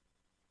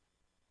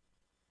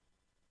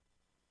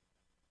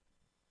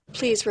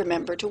please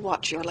remember to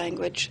watch your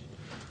language.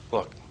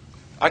 Look,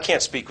 I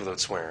can't speak without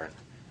swearing,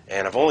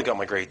 and I've only got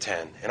my grade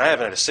 10, and I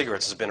haven't had a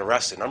cigarette since I've been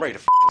arrested, and I'm ready to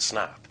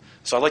snap.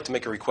 So I'd like to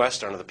make a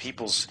request under the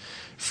People's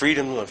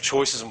Freedom of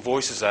Choices and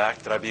Voices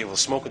Act that I be able to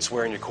smoke and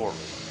swear in your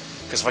courtroom.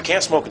 Because if I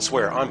can't smoke and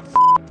swear, I'm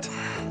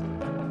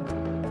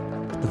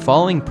The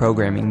following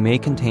programming may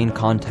contain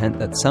content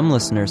that some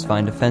listeners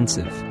find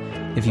offensive.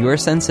 If you are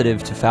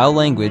sensitive to foul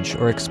language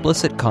or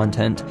explicit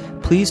content,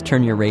 please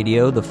turn your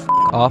radio the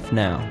off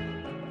now.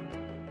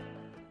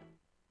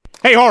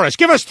 Hey, Horace,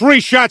 give us 3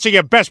 shots of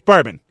your best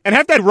bourbon. And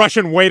have that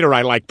Russian waiter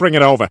I like bring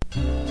it over.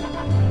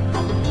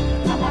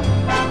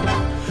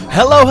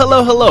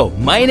 Hello.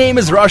 My name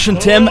is Russian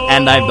Tim,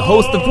 and I'm the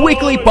host of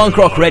weekly punk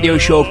rock radio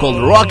show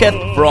called Rocket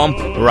from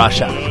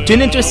Russia.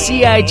 Tune into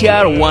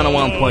CITR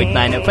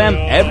 101.9 FM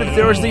every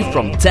Thursday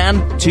from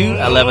 10 to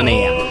 11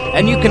 a.m.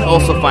 And you can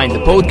also find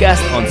the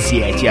podcast on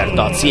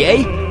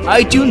CITR.ca,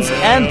 iTunes,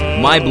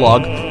 and my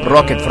blog,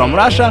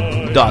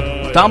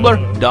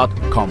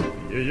 rocketfromrussia.tumblr.com.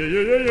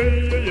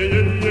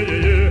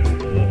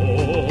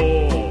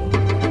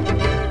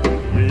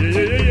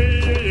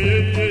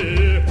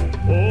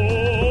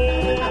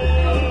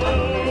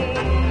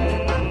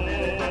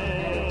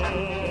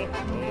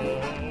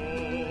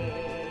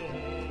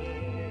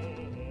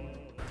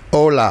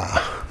 Hola,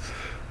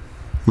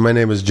 my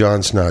name is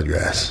John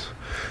Snodgrass.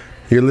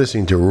 You're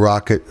listening to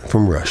Rocket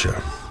from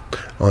Russia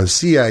on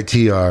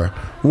CITR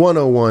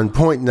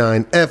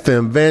 101.9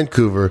 FM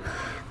Vancouver,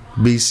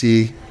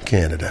 BC,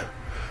 Canada.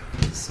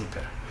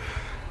 Super.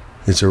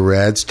 It's a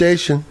rad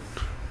station.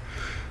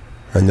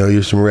 I know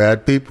you're some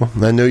rad people.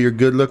 I know you're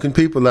good-looking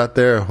people out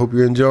there. I hope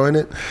you're enjoying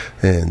it.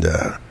 And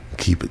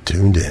keep it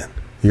tuned in.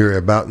 You're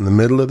about in the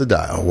middle of the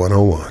dial,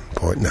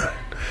 101.9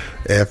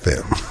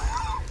 FM.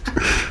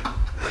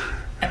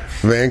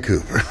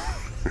 Vancouver.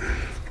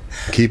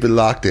 Keep it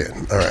locked in.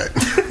 All right.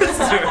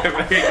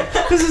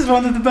 This is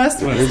one of the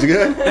best ones. Is it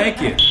good? Thank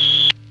you.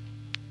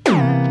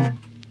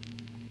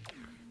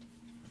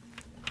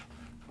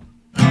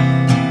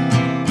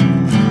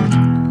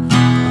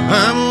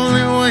 I'm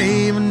only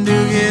waving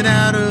to get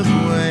out of the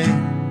way.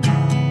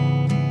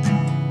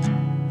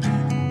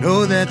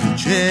 Know that the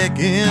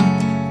check-in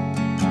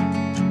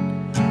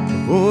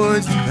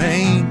avoids the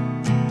pain.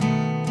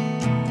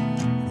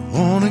 I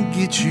wanna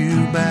get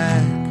you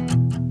back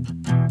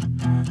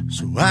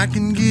so I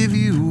can give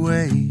you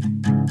away.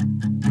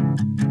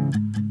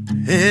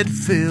 Head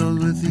filled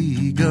with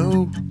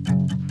ego,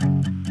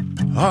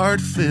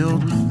 heart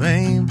filled with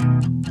fame.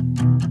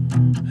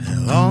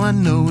 Hell, all I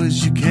know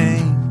is you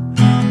came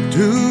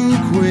too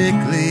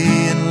quickly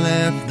and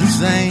left the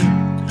same.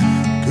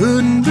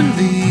 Couldn't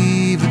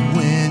believe it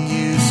when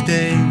you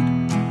stayed.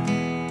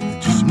 I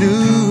just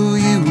knew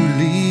you were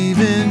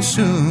leaving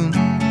soon.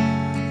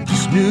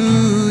 Just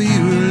knew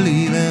you were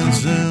leaving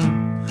soon.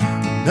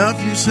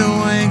 Enough you're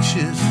so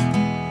anxious,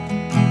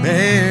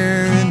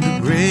 bearing the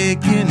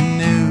breaking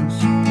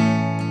news.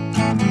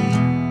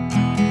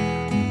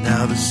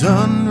 Now the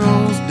sun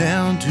rolls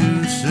down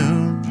too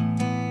soon,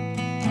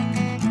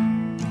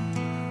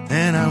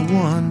 and I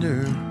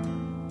wonder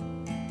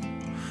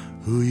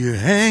who you're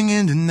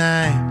hanging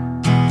tonight.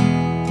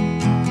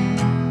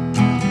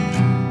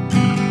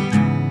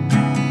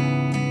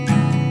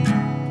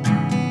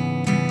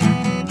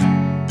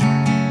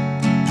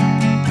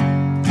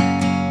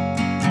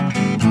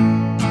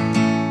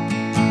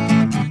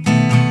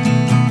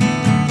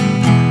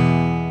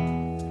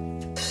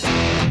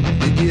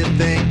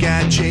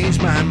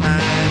 Changed my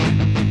mind.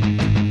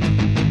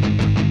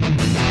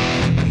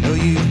 I know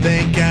you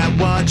think I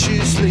watch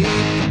you sleep,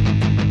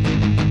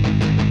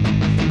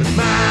 but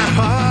my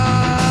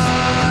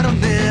heart will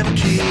never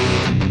keep.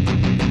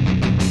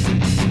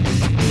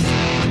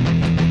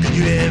 Could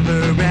you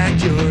ever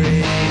act your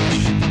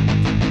age?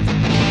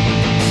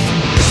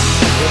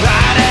 Well,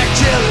 I'd act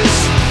jealous,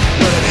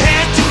 but I'd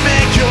have to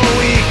make you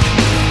weak.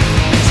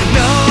 So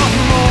no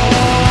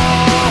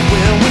more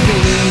will we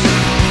meet.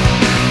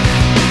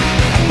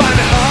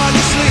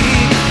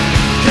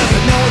 Cause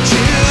I know what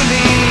you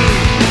need.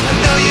 I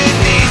know you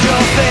need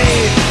your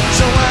faith.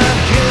 So I'm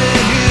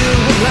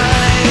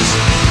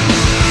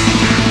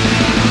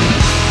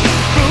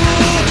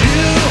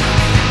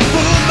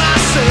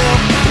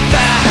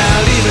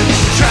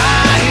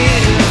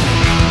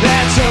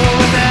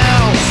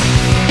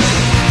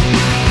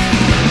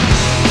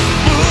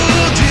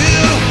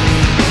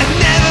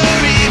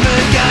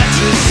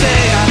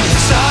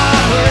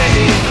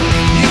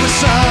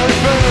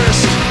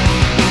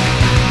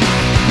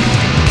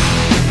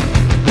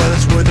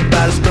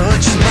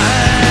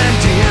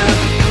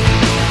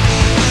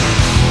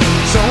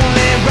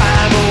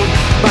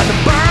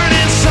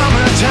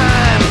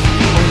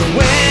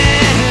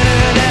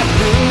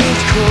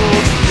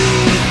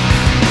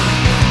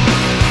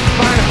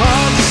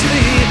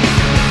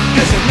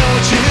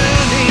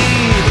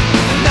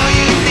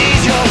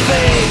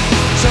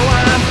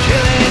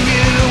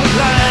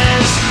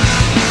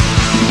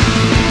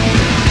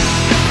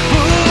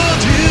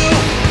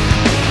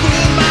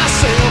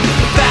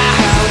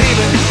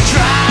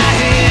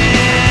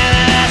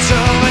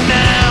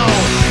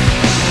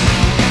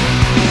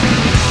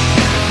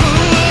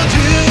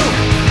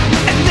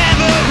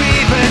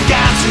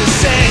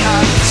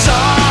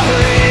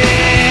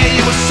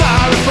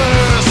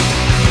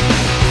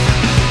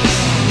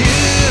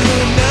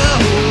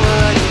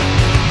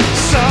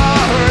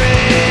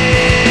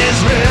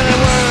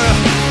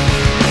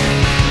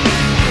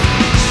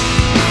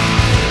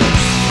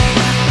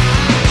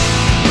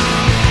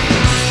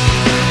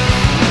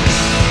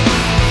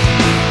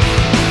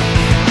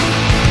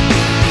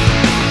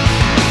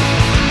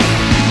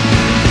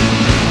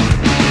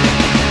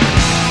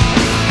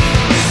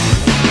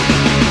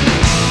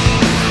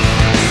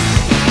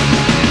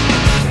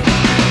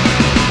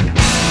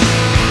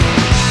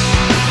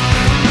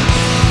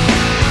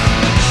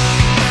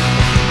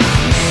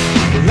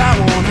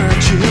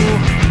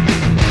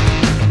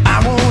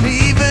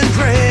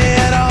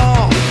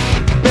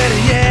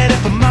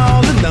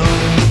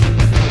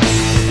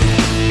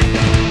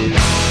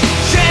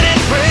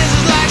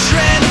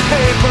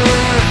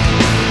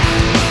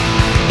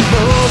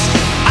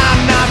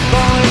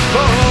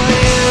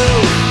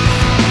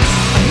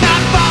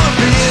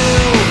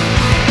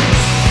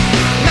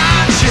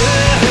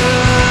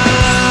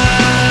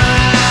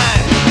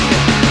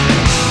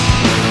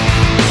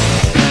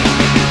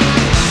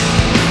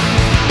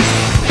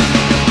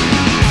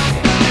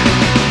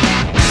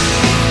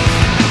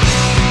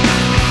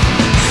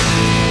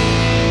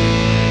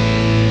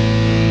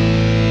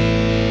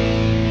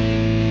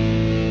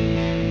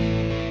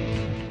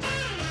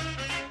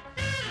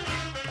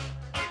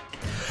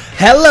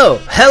Hello.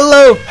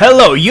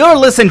 You're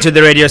listening to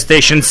the radio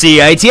station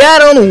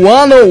CITR on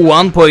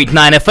 101.9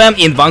 FM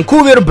in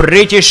Vancouver,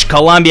 British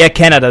Columbia,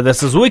 Canada.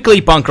 This is weekly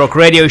punk rock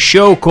radio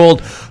show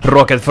called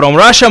Rocket from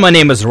Russia. My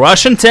name is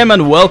Russian Tim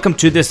and welcome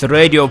to this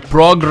radio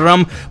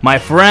program. My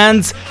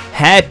friends,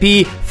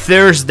 happy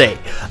Thursday.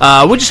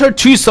 We just heard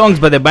two songs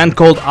by the band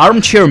called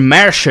Armchair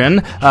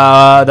Martian.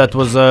 That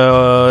was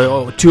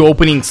two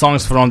opening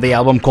songs from the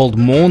album called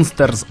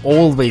Monsters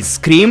Always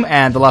Scream,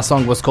 and the last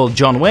song was called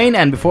John Wayne,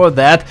 and before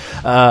that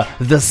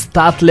The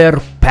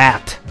Statler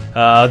Pat.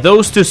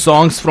 Those two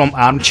songs from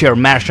Armchair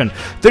Martian.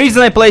 The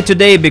reason I play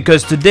today,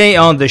 because today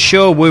on the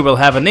show we will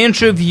have an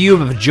interview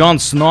with John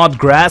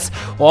Snodgrass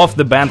of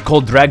the band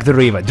called Drag the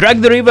River.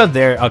 Drag the River,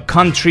 they're a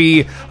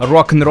country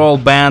rock and roll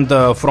band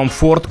from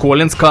Fort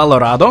Collins,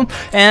 Colorado,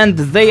 and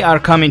they are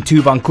coming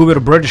to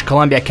Vancouver, British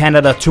Columbia,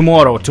 Canada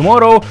tomorrow.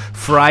 Tomorrow,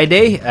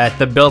 Friday, at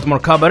the Biltmore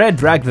Cabaret,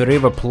 Drag the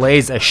River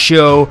plays a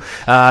show.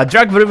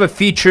 Drag the River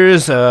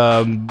features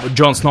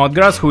John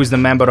Snodgrass, who is the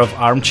member of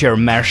Armchair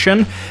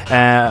Martian,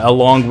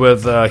 along with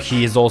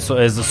he is also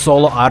as a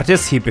solo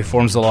artist. He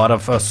performs a lot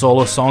of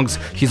solo songs.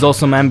 He's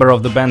also a member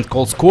of the band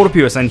called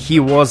Scorpius, and he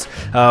was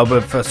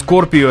with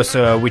Scorpius,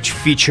 which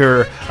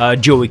feature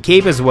Joey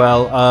Cape as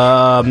well,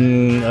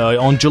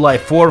 on July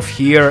 4th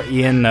here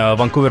in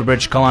Vancouver,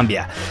 British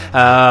Columbia.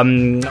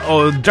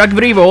 Drag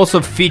the River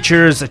also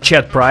features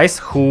Chad Price,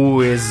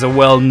 who is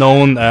well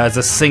known as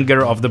a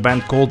singer of the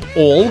band called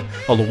All,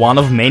 or one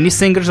of many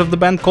singers of the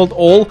band called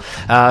All.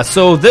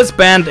 So this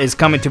band is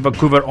coming to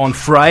Vancouver on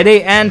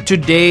Friday, and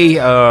today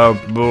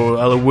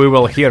we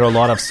will hear a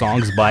lot of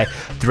songs by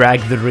Drag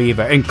the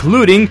River,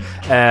 including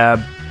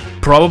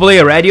probably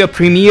a radio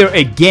premiere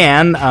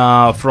again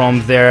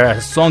from their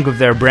song of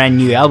their brand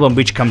new album,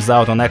 which comes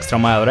out on Extra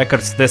Mile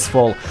Records this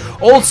fall.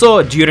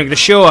 Also, during the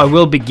show, I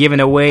will be giving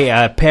away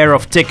a pair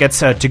of tickets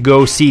to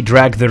go see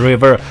Drag the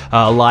River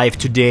live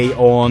today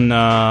on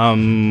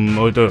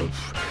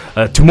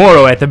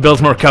tomorrow at the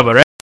Biltmore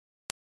Cabaret.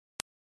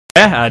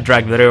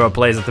 Drag the River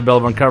plays at the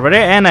Biltmore Cabaret,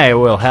 and I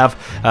will have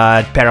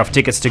a pair of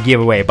tickets to give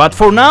away. But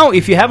for now,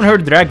 if you haven't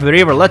heard Drag the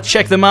River, let's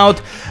check them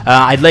out.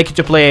 I'd like you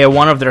to play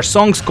one of their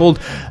songs called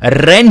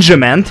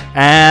Arrangement,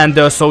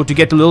 and so to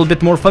get a little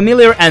bit more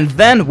familiar, and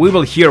then we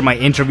will hear my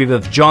interview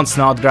with John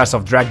Snodgrass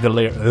of Drag the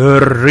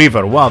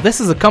River. Wow, this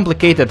is a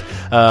complicated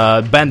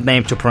band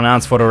name to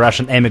pronounce for a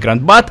Russian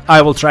immigrant, but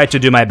I will try to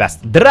do my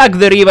best. Drag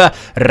the River,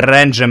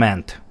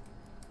 Arrangement.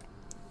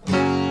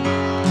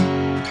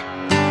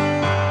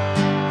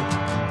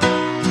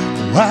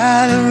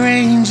 I'll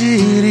arrange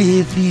it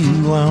if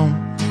you want.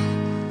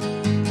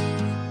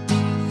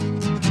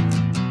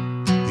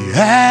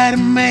 I'd have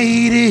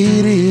made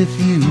it if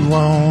you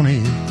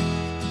wanted.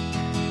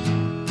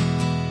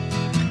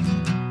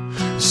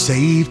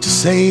 Safe to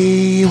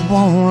say it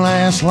won't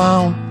last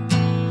long.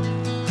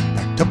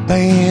 Packed up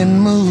and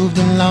moved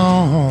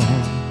along.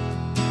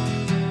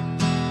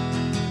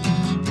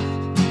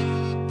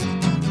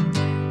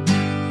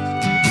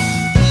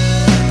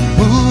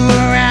 Move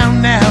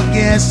around now,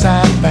 guess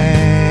I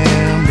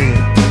found it.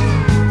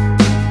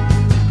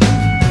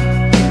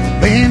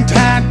 Been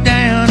tied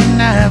down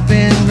and I've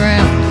been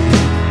grounded.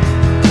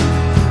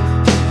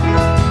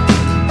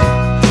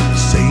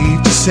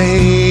 Safe to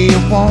say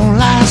it won't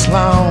last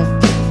long.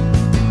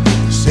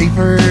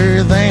 Safer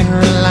than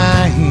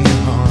relying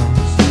on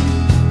us.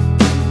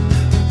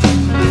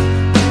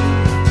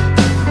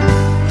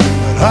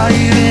 But are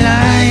you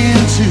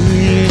lying to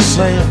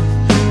yourself?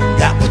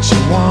 Got what you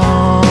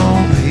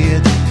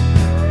wanted,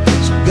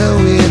 so go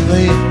with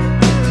it.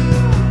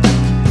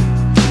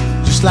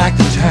 Just like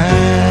the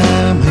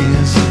time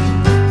is,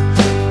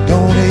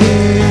 don't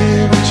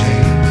ever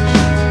change.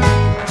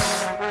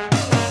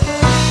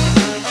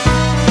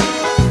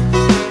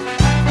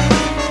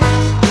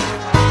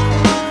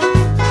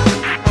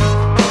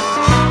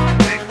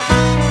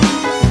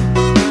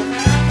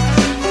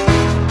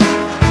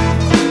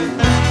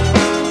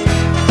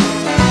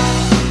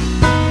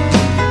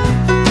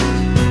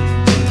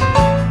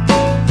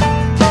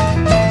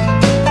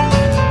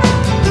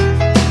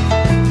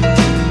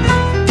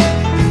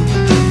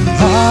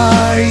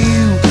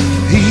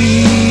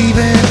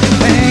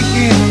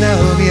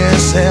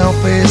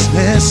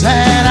 Selfishness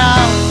at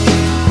all.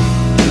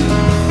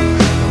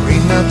 There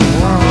ain't nothing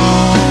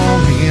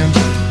wrong in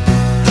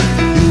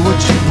do what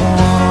you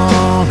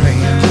want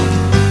and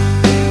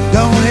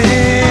don't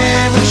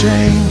ever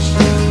change.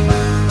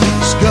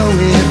 Just go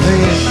with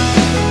it.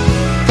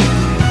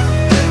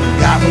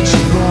 Got what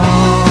you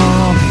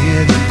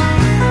wanted.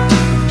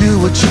 Do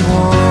what you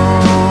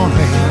want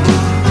and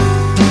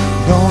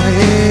don't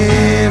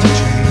ever change.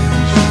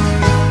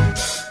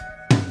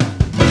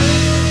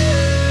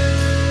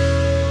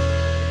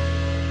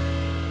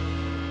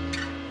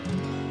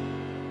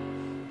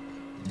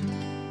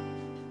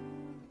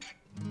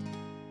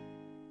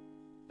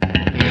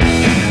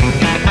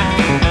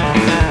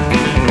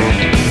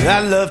 I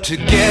love to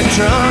get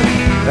drunk,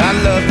 I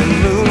love the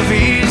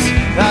movies,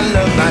 I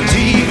love my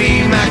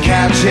TV, my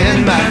couch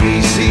and my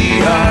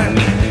VCR.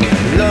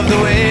 Love the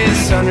way the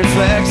sun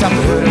reflects off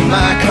the hood of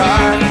my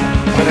car,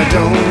 but I don't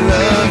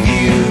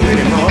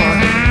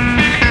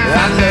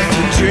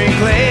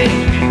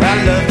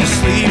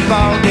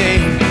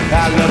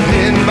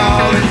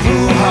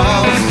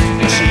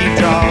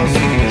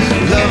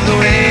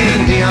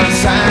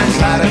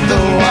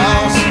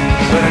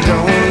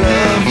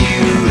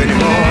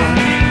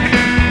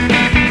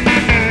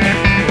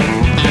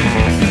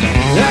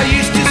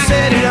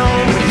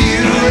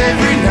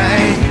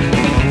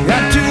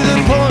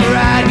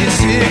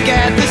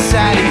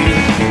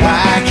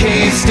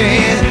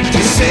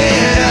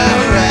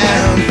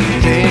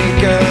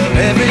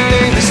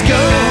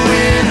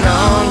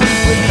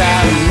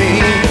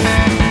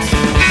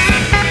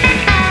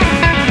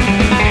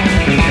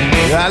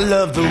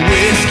love the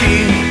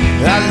whiskey,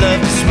 I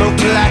love to smoke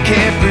till I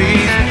can't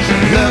breathe.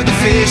 Love the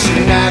fish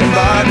at night and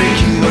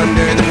barbecue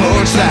under the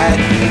porch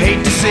light.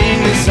 Hate to sing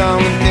this song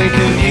and think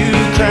of you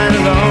crying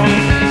along,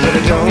 but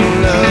I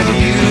don't love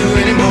you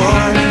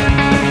anymore.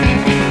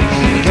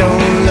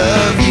 Don't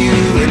love you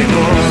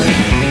anymore.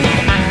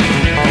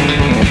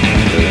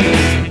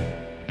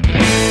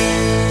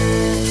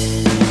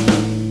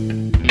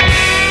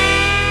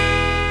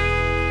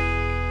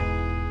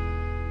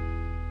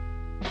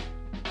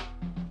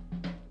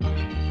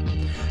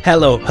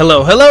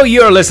 Hello,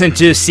 you're listening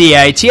to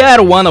CITR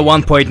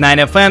 101.9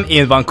 FM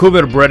in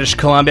Vancouver, British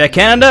Columbia,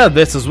 Canada.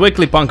 This is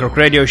weekly punk rock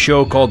radio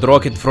show called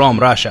Rocket from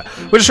Russia.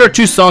 We just heard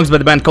two songs by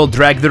the band called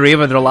Drag the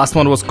River. The last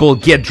one was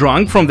called Get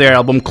Drunk from their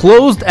album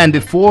Closed, and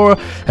before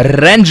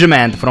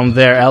Regiment from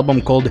their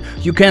album called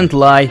You Can't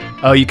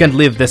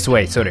Live This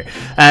Way,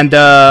 And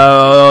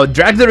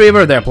Drag the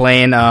River, they're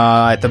playing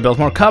at the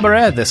Biltmore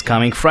Cabaret this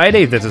coming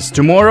Friday. This is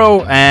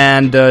tomorrow,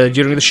 and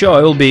during the show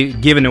I will be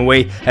giving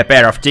away a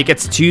pair of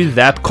tickets to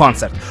that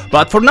concert.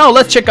 But for now,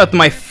 let's check out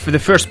the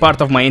first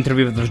part of my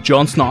interview with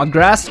John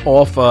Snodgrass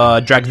of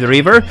Drag the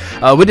River.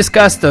 We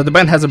discussed the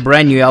band has a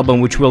brand new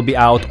album which will be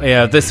out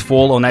this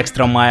fall on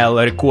Extra Mile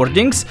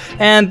Recordings,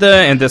 and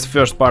in this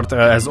first part,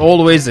 as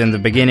always, in the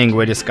beginning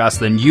we discussed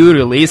the new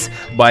release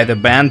by the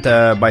band,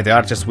 by the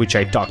artist which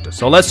I talked to.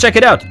 So let's check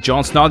it out.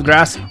 John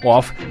Snodgrass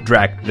of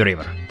Drag the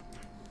River.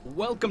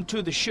 Welcome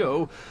to the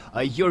show.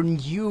 Your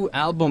new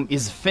album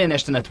is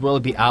finished and it will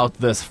be out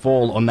this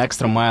fall on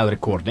Extra Mile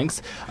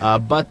Recordings.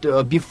 But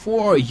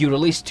before you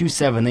released 2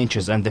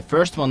 7-inches, and the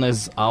first one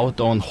is out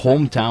on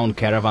Hometown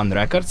Caravan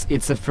Records.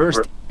 It's the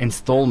first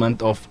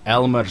installment of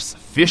Elmer's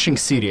fishing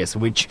series,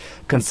 which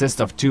consists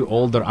of 2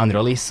 older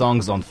unreleased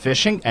songs on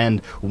fishing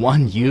and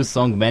 1 new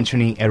song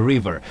mentioning a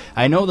river.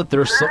 I know that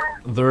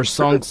their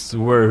songs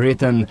were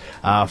written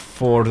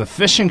for the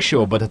fishing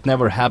show, but it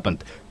never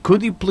happened.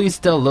 Could you please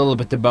tell a little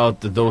bit about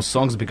those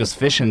songs, because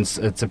fishing,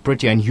 it's a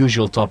pretty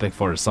unusual topic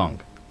for a song.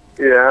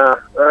 Yeah,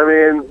 I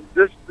mean,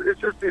 it's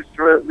just these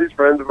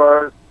friends of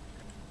ours,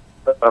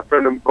 a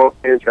friend of both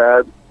me and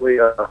Chad,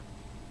 they're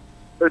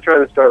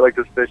trying to start like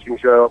this fishing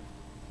show,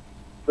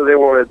 so they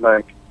wanted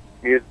like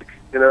music,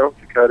 to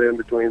cut in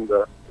between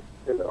the,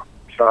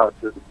 shots,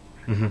 and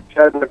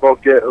Chad and I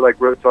both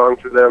wrote songs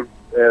for them,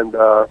 and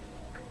the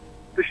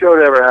show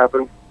never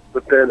happened,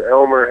 but then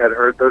Elmer had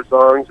heard those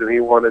songs, and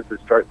he wanted to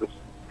start this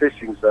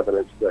fishing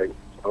 7-inch thing.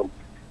 So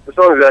the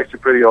song is actually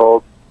pretty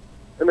old,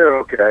 and they're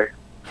okay.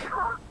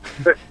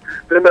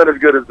 They're not as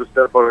good as the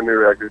stuff on a new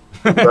record,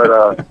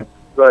 but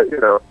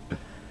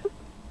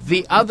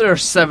The other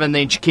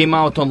 7-inch came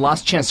out on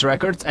Last Chance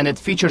Records, and it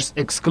features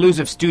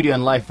exclusive studio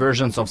and live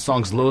versions of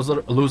songs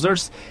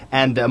Losers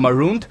and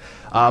Marooned.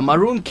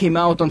 Marooned came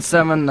out on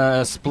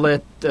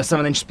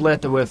 7-inch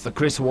split with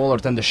Chris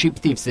Wallard and the Sheep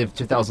Thieves in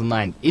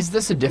 2009. Is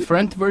this a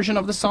different version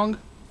of the song?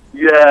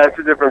 Yeah, it's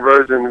a different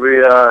version.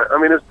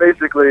 It's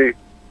basically,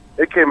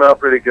 it came out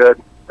pretty good.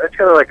 It's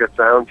kind of like a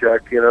sound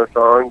check,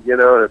 song,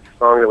 and it's a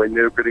song that we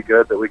knew pretty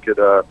good that we could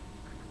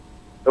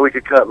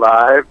cut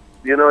live,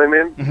 you know what I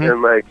mean? Mm-hmm.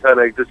 And kind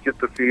of just get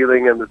the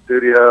feeling in the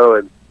studio,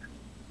 and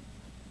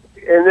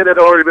it had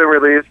already been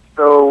released,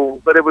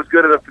 but it was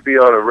good enough to be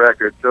on a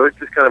record, so it's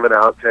just kind of an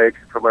outtake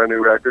from our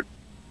new record,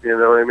 you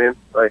know what I mean?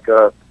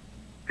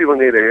 People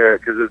need to hear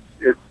it because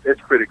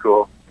it's pretty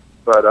cool,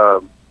 but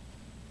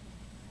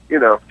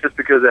just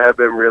because it had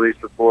been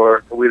released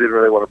before, we didn't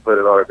really want to put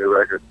it on a new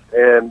record.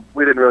 And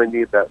we didn't really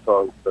need that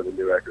song for the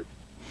new record.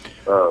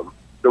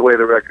 The way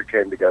the record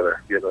came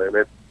together, you know what I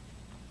mean?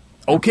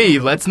 Okay,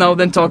 let's now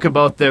then talk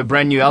about the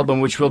brand new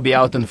album, which will be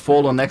out in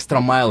fall on Extra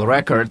Mile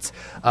Records.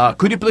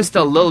 Could you please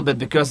tell a little bit,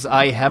 because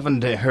I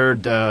haven't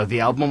heard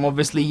the album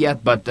obviously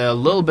yet, but a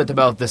little bit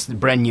about this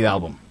brand new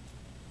album.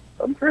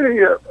 I'm pretty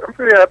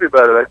happy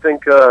about it. I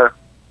think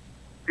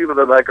people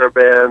that like our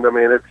band,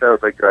 it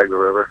sounds like Drag the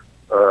River.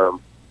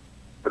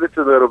 But it's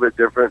a little bit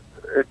different.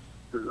 It's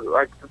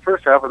like the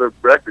first half of the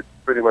record's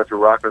pretty much a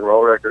rock and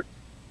roll record.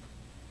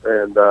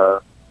 And, I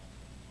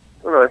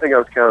don't know, I think I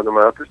was counting them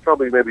out. There's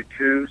probably maybe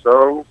 2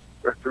 songs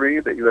or 3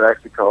 that you would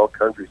actually call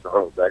country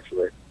songs,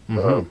 actually.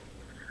 Mm-hmm.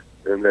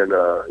 And then,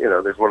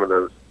 there's one of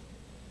those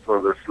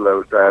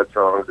slow, sad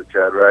songs that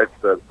Chad writes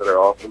that are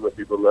awesome that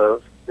people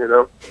love,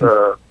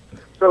 So,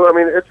 it's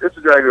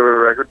a Drag the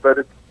River record,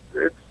 but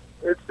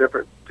it's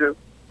different, too.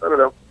 I don't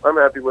know. I'm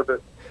happy with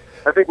it.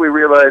 I think we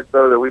realized,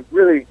 though, that we've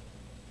really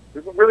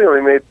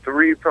only made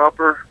 3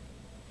 proper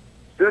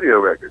studio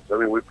records.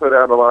 We put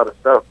out a lot of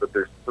stuff, but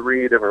there's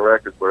 3 different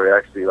records where we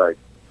actually,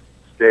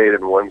 stayed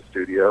in one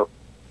studio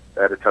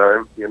at a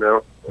time, which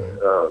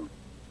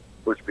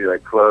would be,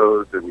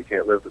 Closed and You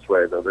Can't Live This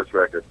Way. No, this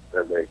record.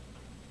 And they,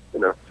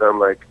 sound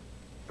like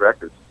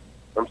records.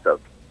 I'm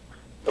stoked.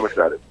 I'm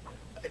excited.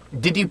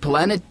 Did you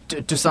plan it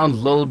to sound a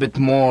little bit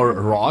more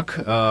rock,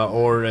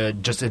 or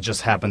it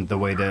just happened the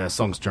way the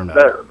songs turned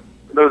out?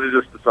 Those are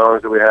just the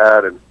songs that we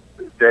had, and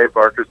Dave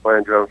Barker's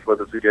playing drums with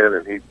us again,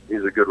 and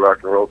he's a good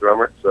rock and roll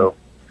drummer, so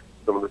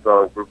some of the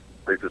songs,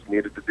 they just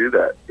needed to do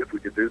that, if we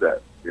could do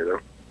that,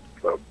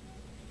 So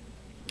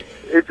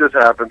it just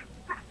happened.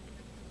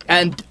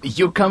 And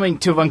you're coming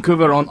to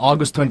Vancouver on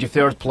August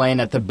 23rd,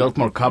 playing at the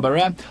Biltmore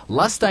Cabaret.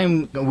 Last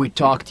time we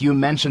talked, you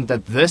mentioned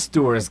that this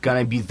tour is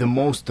going to be the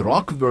most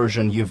rock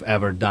version you've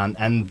ever done,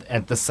 and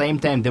at the same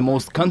time, the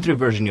most country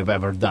version you've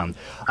ever done.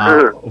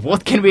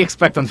 What can we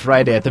expect on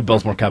Friday at the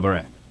Biltmore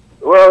Cabaret?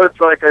 Well,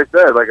 it's like I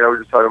said, like I was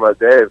just talking about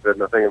Dave,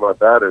 and the thing about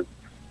that is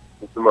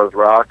it's the most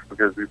rock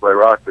because we play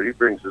rock, but he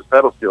brings his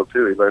pedal steel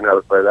too. He learned how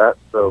to play that.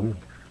 So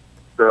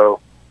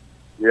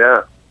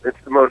yeah,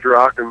 it's the most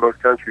rock and most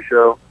country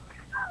show.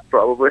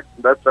 Probably.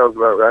 That sounds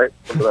about right.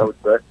 That's what I would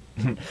say.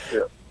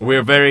 Yeah.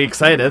 We're very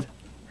excited.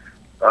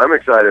 I'm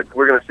excited.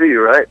 We're going to see you,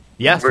 right?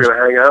 Yes. We're going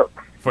to hang out.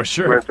 For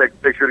sure. We're going to take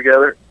a picture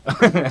together.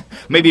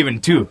 Maybe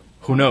even two.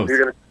 Who knows?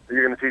 You're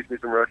going to teach me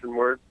some Russian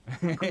words?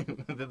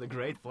 With a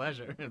great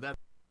pleasure. 1993,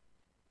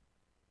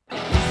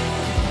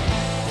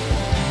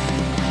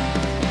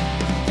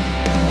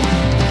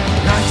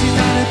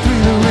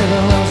 the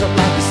river rose up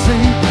like the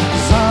sea.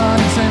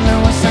 Sun in St.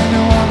 Louis, St.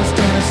 New Orleans,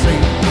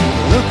 Tennessee.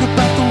 Look up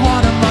at the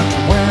water, march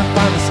away and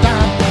find the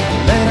stop.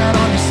 Lay down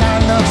on your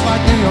side, looks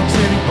like New York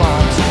City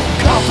blocks.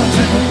 Coffins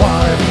in the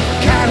water,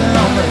 cattle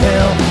on the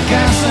hill.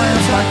 Gas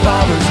lamps like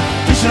bobbers,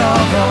 fishing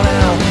all gone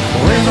out.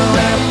 The river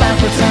ran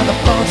backwards and the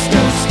boat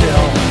stood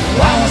still.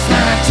 I was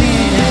 19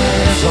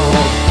 years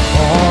old,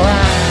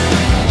 alright.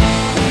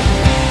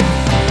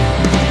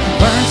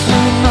 Birds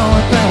flew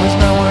north, there was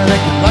nowhere they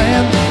could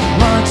land.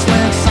 March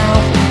went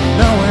south,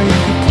 nowhere you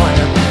could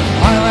plant.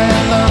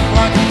 Highland looked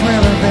like a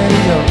thriller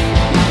video.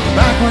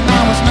 Back when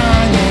I was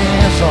 9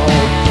 years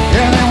old,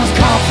 yeah, there was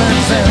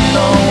coffins in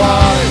the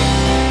water.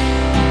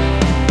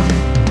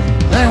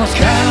 There was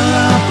cattle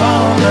up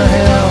on the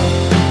hill.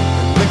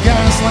 The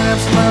gas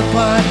lamps looked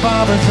like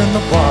bobbers in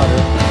the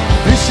water.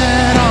 Fish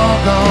had all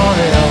gone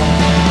ill.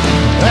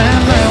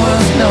 And there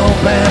was no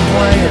band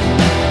playing,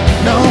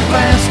 no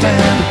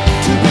bandstand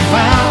to be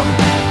found.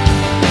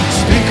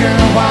 Speaker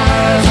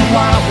wires and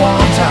white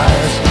wall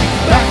tires.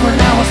 Back when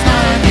I was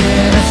 9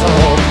 years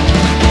old.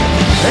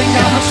 Ain't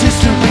got much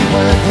history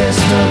with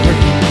history.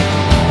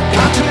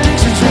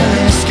 Contradictions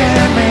really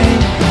scare me.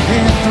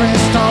 Hear 3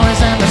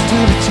 stories and there's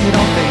 2 that you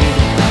don't need.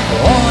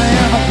 Only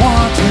ever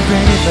want to be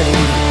me.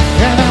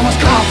 Yeah, there was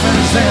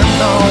coffins in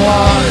the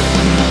water,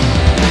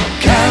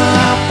 cattle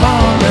up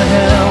on the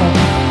hill,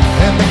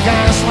 and the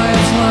gas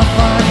lamps looked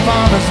like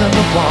bobbers in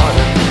the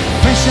water.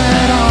 Fish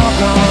had all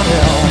gone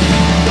ill.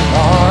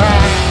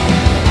 Alright.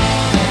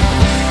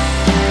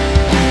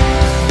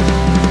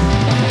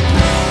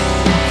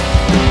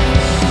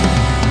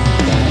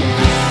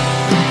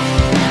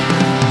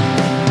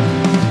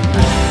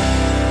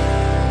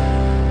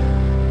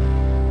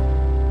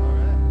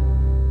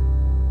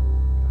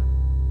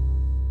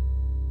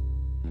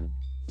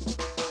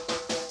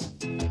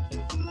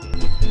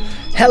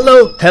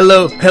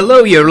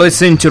 Hello, you're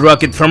listening to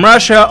Rocket from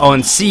Russia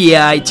on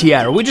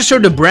CITR. We just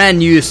heard a brand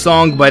new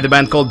song by the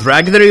band called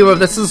Drag the River.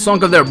 This is a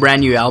song of their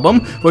brand new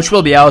album, which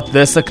will be out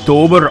this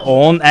October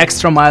on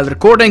Extra Mile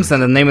Recordings,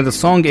 and the name of the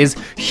song is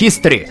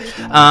History.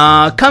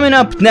 Coming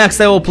up next,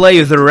 I will play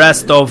you the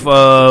rest of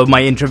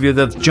my interview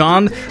with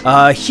John.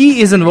 He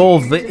is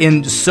involved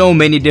in so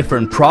many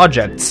different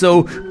projects,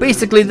 so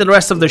basically the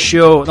rest of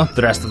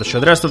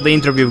the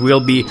interview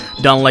will be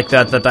done like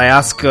that I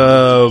ask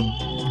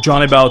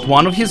John about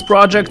one of his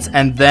projects,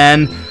 and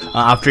then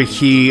after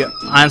he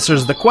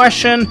answers the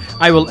question,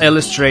 I will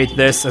illustrate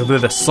this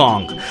with a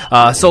song.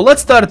 So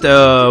let's start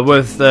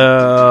with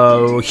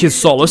his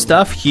solo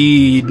stuff.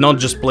 He not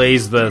just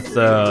plays with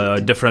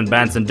different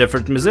bands and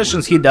different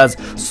musicians, he does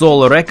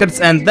solo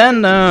records. And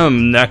then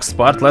next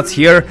part, let's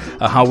hear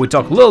how we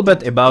talk a little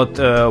bit about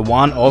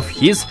one of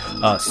his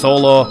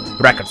solo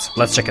records.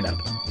 Let's check it out.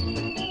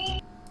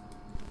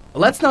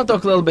 Let's now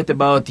talk a little bit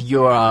about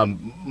your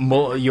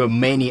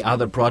many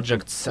other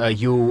projects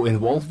you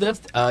involved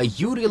with.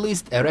 You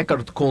released a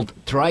record called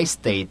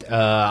Tri-State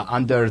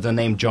under the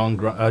name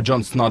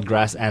John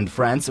Snodgrass and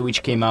Friends,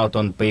 which came out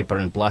on Paper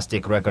and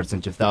Plastic Records in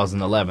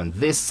 2011.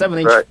 This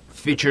 7-inch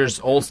features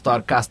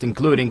all-star cast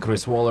including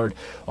Chris Wallard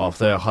of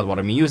the Hot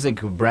Water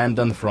Music,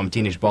 Brandon from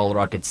Teenage Bottle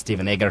Rockets,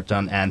 Stephen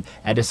Egerton, and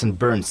Addison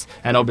Burns,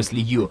 and obviously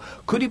you.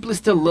 Could you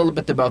please tell a little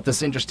bit about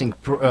this interesting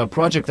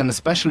project and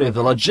especially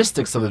the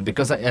logistics of it?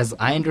 Because as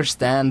I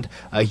understand,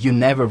 you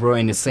never were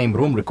in the same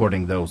room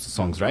recording those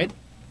songs, right?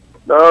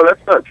 No,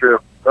 that's not true.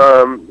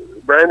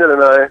 Brandon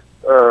and I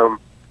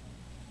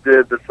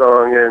did the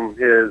song in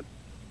his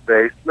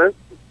basement.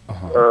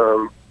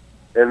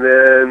 And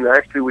then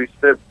actually we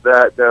sent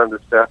that down to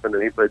Stefan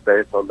and he played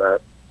bass on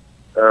that.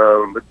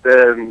 But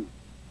then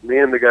me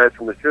and the guys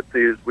from the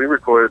Gypsies, we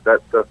recorded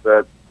that stuff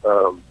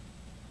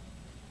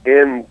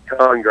in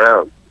Common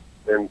Ground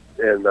in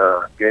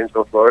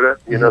Gainesville, Florida.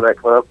 You know that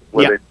club?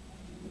 Yeah.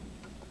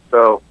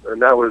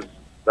 And that was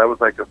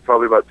like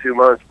probably about 2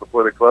 months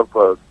before the club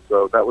closed.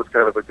 So that was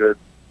kind of a good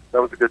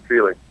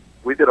feeling.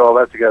 We did all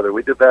that together.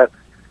 We did that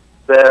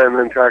then and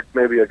then tracked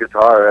maybe a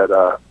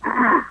guitar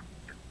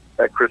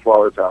at Chris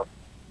Waller's house.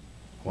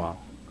 Wow.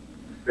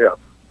 Yeah.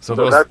 So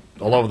that's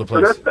all over the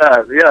place. So that's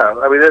that. Yeah.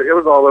 I mean, it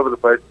was all over the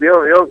place. The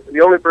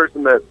only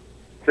person that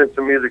sent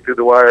some music through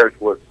the wires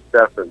was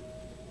Stefan,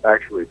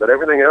 actually. But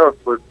everything else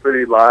was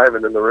pretty live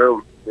and in the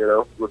room, you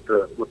know, with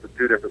the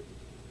two different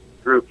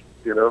groups,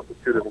 you know,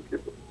 with two different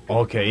people.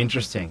 Okay,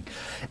 interesting.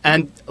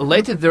 And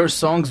later their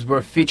songs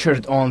were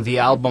featured on the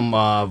album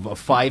of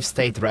 5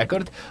 State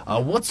Record.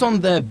 What's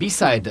on the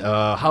B-side?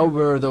 How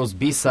were those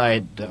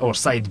B-side or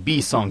side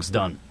B songs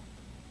done?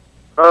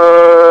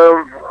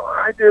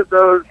 I did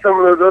some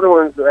of those other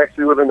ones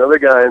actually with another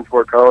guy in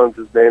Fort Collins.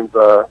 His name's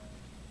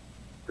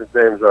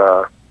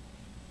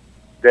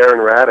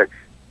Darren Raddick,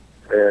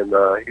 and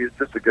he's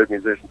just a good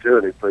musician too.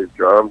 And he plays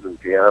drums and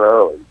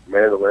piano and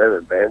mandolin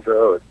and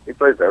banjo, and he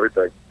plays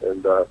everything.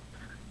 And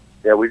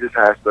yeah, we just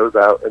hashed those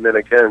out, and then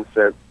again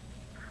sent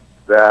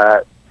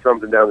that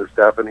something down to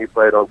Stefan. He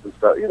played on some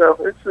stuff. You know,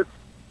 it's just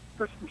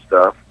some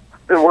stuff.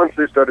 And once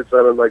they started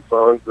sounding like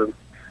songs, then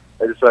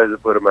I decided to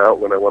put them out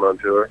when I went on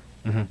tour.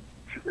 Mm-hmm.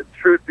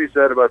 Truth be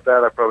said about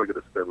that, I probably could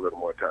have spent a little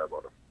more time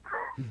on them.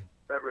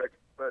 That record,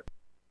 but.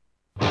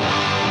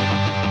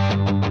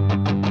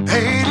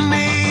 Hey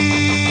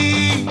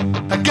me,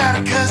 I got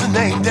a cousin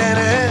named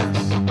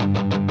Dennis,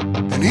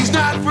 and he's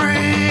not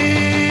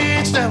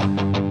French, no,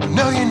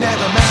 no, you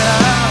never met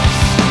us.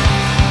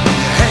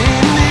 Hey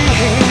me,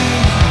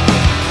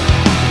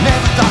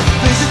 never thought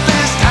you'd visit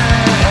this town.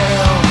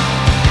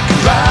 You can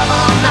drive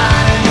all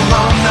night and you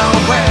won't know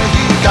where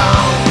you're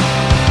going.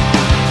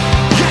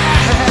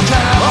 Yeah,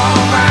 drive all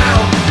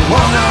around, you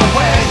won't know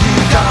where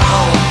you're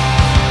going.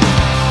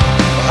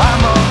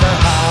 I'm on the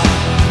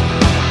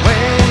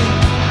highway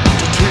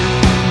to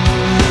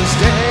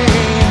Tuesday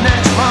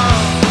next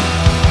month.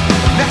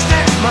 Next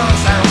month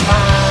sounds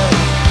fine.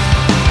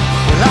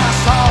 Well, I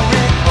saw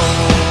Rick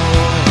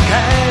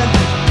Hogan,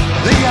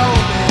 the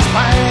oldest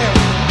man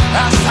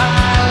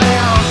outside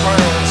Leon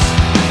France,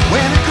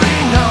 with a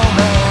green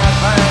nomad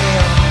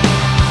van.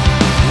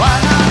 Why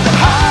not the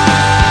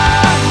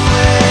highway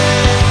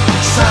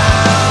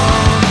sound?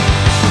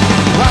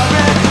 I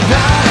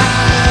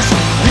recognize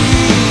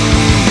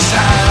these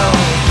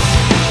sounds.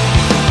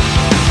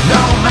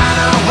 No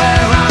matter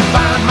where I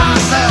find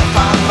myself,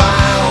 I'm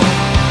found.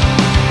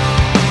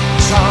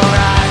 It's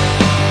alright.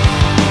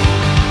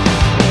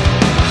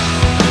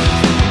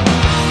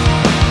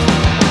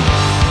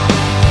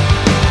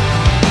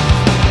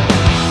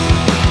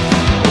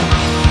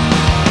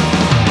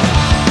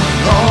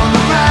 On the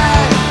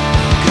right,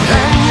 you can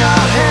hang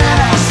your head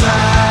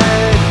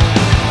outside.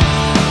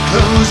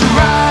 Close your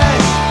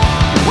eyes,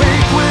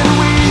 wake when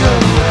we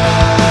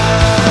arrive.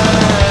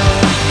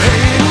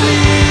 Hey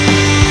Lee,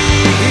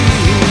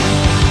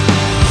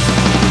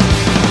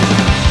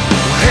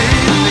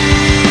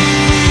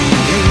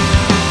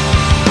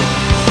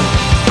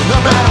 no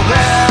matter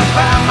where I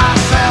find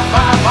myself,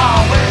 I've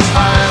always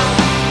found.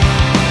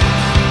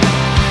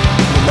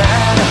 No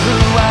matter who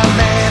I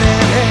met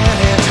in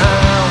any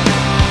town,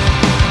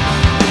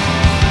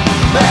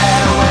 no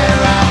matter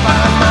where I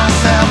find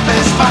myself,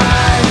 it's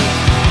fine.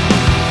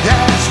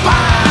 Yeah, it's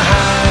fine.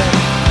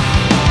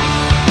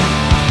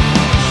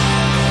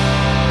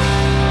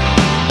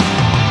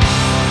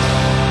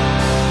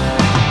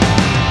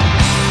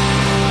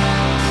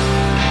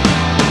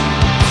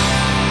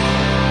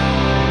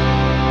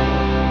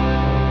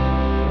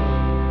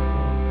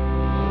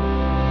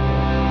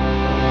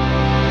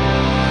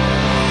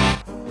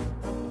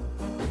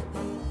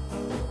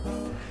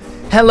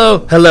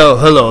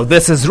 Hello.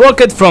 This is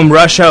Rocket from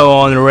Russia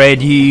on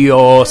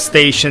radio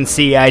station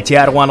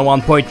CITR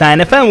 101.9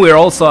 FM. We're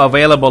also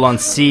available on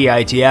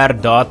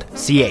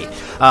CITR.ca.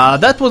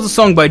 That was a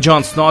song by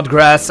John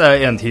Snodgrass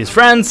and his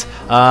friends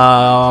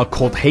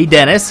called Hey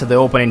Dennis, the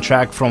opening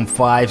track from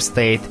 5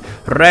 State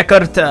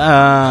Record.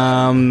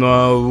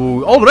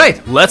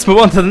 Alright, let's move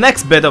on to the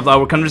next bit of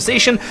our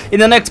conversation. In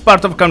the next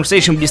part of the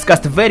conversation, we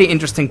discussed a very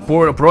interesting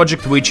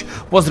project which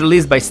was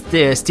released by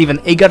Stephen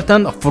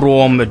Egerton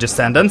from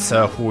Descendants,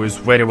 who is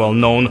very well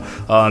known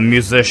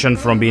musician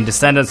from being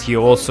Descendants. He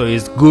also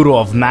is guru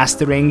of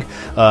mastering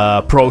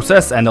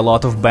process, and a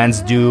lot of bands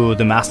do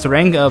the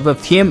mastering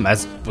with him,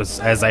 as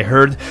I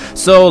heard.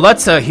 So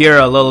let's hear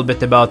a little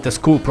bit about this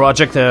cool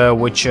project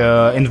which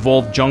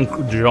involved John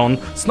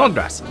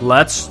Snodgrass.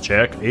 Let's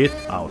check it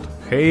out.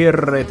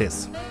 Here it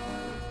is.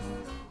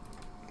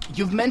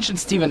 You've mentioned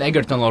Stephen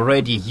Egerton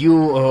already.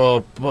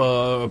 You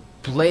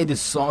played a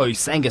song, you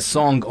sang a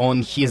song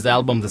on his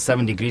album The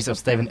 7 Degrees of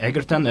Stephen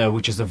Egerton,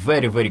 which is a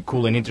very, very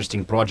cool and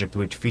interesting project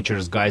which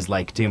features guys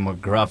like Tim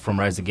McGrath from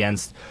Rise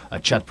Against,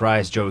 Chad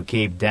Price, Joey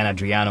Cape, Dan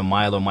Adriano,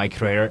 Milo, Mike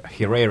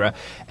Herrera,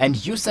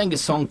 and you sang a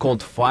song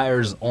called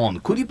Fires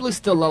On. Could you please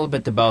tell a little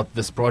bit about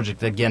this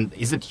project again?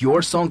 Is it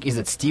your song? Is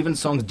it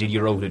Stephen's song? Did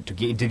you write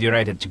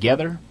it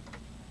together?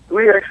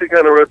 We actually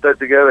kind of wrote that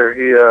together.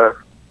 He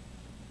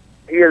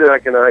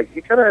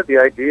kind of had the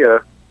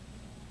idea.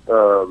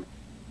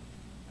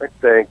 I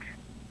think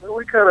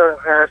we kind of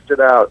hashed it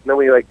out, and then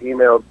we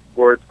emailed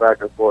words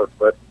back and forth.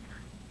 But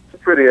it's a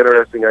pretty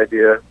interesting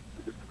idea.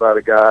 It's just about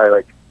a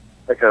guy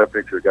I kind of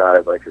picture a guy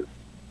like his,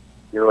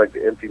 like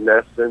the empty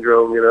nest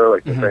syndrome.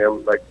 The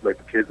family, like the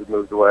kids have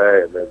moved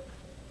away, and then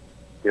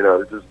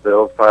there's just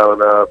bills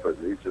piling up, and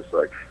he's just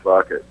like,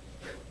 fuck it.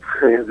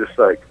 he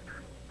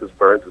just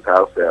burns his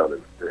house down,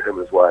 and him and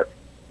his wife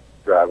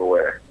drive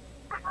away.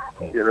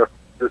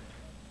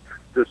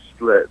 Just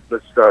split.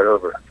 Let's start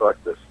over.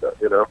 Fuck this stuff.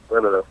 I don't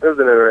know. It was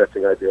an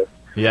interesting idea.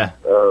 Yeah.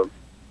 So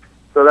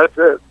that's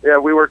it. Yeah,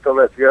 we worked on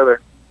that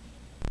together.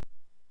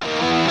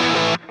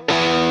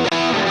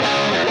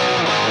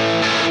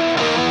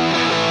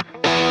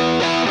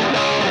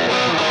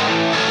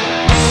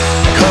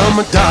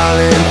 Come,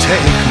 darling,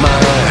 take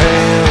my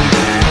hand,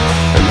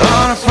 and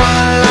on a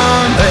front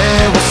lawn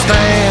they will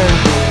stand.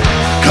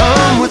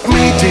 Come with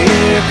me,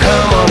 dear,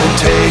 come on and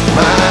take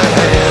my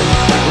hand,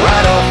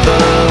 right off the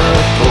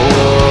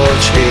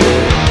porch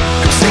here.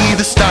 Come see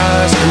the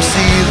stars, come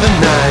see the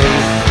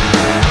night,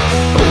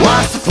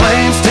 watch the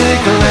flames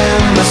tickle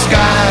in the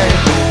sky.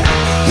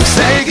 We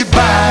say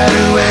goodbye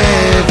to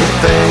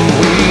everything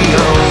we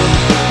own,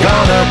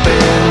 gone up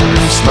in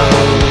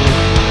smoke.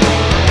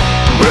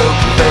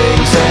 Broken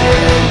things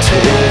and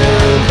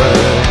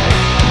timber,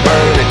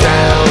 burn it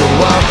down and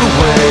walk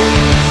away,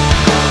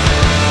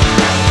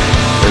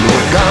 and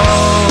we're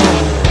gone.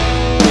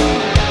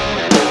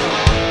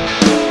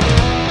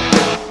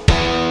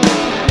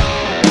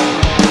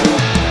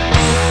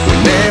 We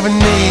never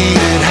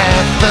needed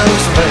half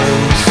those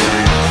things.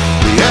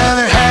 The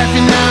other half,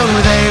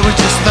 they were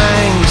just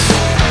things.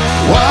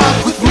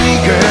 Walk with me,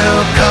 girl,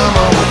 come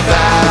on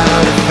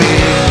without a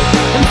fear,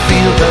 and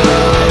feel the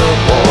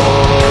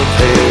warmth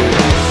here.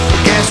 I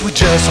guess we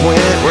just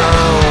went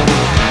wrong,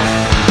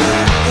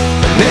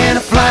 and in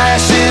a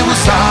flash it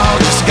was all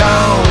just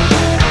gone.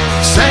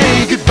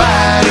 Say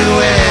goodbye to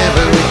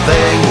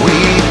everything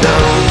we've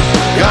known,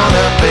 gone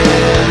up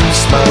in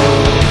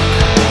smoke.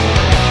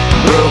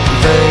 Broken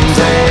things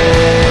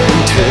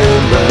and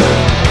timber,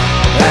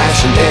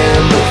 passion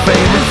and the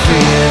fame and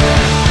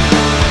fear.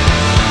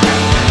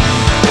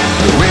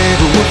 The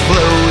river will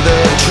flow,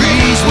 the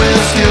trees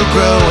will still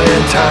grow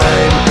in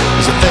time.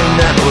 There's a thing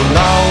that will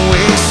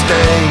always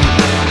stay.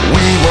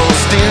 We won't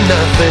steal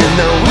nothing,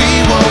 no,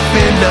 we won't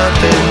fear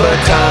nothing but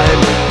time.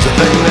 It's a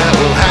thing that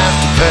we'll have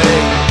to pay,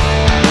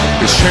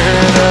 and sure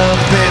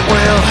enough it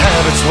will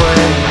have its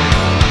way.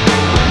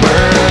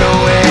 Burn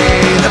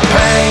away the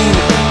pain,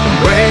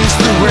 embrace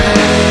the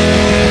rain.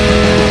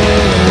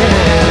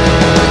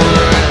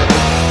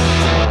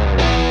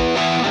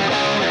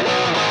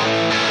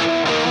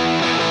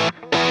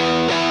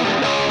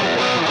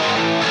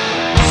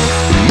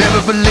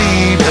 Never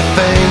believe the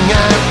thing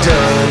I've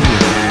done,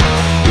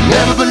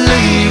 never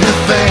believe the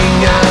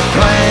thing I've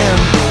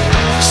planned.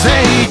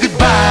 Say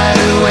goodbye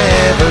to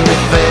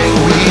everything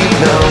we've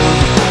known,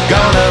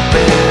 gone up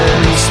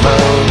in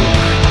smoke.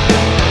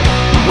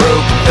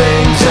 Broken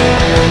things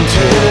and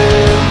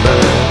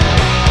timber,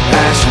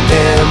 passion,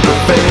 ember,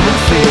 fame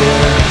and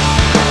fear.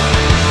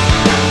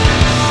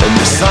 And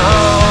the song.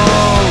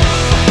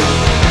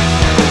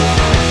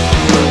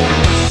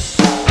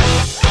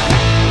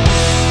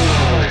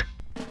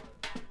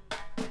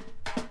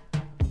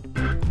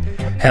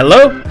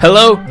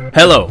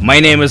 Hello. My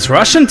name is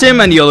Russian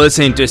Tim, and you're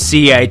listening to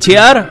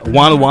CITR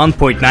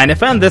 101.9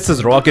 FM. This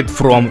is Rocket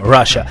from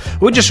Russia.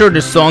 We just heard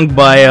a song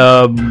by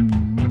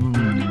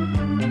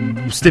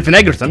Stephen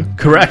Egerton,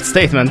 correct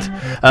statement.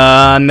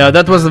 And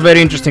that was a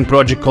very interesting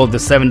project called The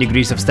 7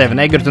 Degrees of Stephen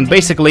Egerton.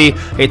 Basically,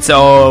 it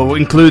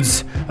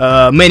includes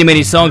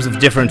many songs of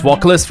different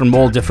vocalists from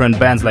all different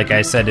bands. Like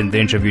I said in the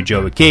interview,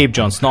 Joey Cape,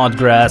 John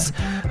Snodgrass,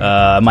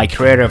 Mike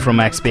Herrera from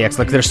XPX.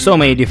 Like, there's so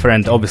many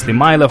different, obviously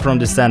Milo from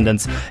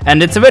Descendants.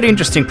 And it's a very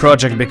interesting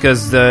project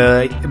because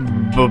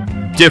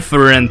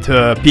different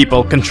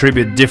people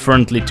contribute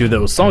differently to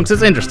those songs.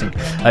 It's interesting.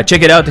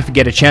 Check it out if you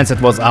get a chance. It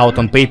was out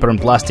on Paper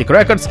and Plastic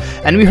Records.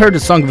 And we heard a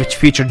song which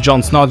featured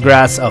John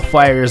Snodgrass, a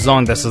Fire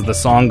Zone. This is the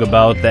song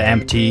about the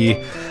empty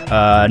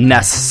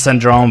nest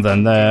syndrome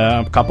when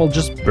the couple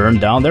just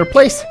burned down their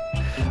place.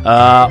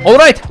 All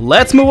right,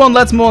 let's move on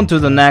to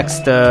the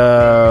next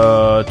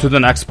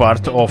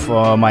part of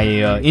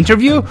my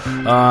interview.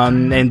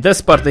 In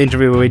this part of the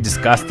interview, we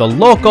discussed the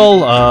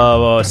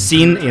local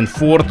scene in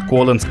Fort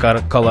Collins,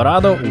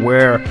 Colorado,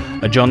 where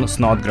John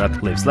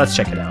Snodgrass lives. Let's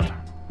check it out.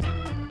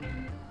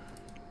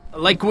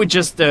 Like we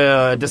just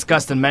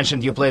discussed and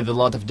mentioned, you played with a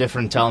lot of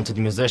different talented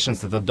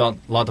musicians with a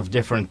lot of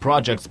different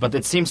projects, but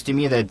it seems to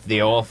me that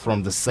they're all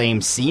from the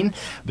same scene.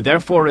 But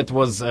therefore, it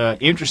was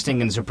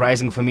interesting and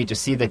surprising for me to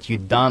see that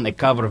you'd done a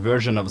cover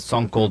version of a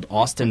song called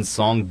Austin's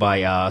Song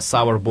by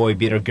Sour Boy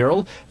Bitter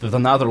Girl with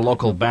another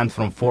local band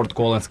from Fort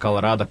Collins,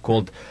 Colorado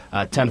called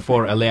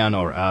 10-4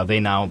 Eleanor.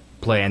 They now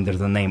play under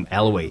the name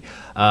Elway.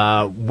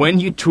 When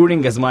you're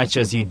touring as much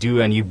as you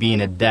do and you being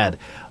a dad,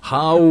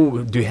 how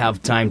do you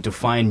have time to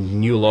find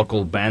new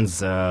local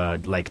bands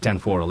like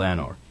 10-4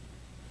 Eleanor?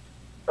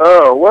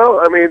 Oh,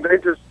 well, I mean, they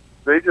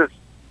just,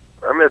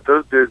 I met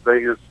those dudes,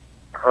 they just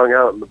hung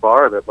out in the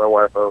bar that my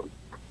wife owned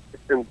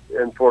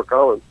in Fort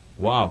Collins.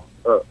 Wow.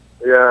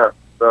 Yeah,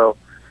 so,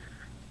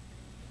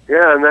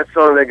 yeah, and that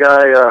song that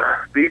guy,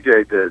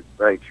 BJ did,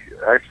 like,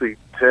 actually,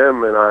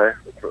 Tim and I,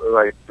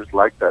 like, just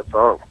liked that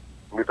song.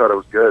 We thought it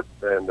was good,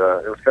 and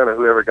it was kind of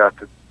whoever got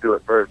to do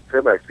it first.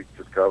 Tim actually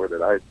just covered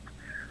it.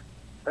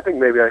 I think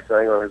maybe I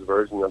sang on his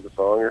version of the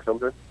song or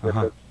something. Uh-huh.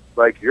 If it's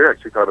like you're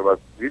actually talking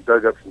about, you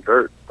dug up some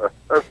dirt.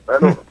 I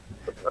don't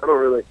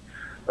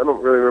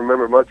really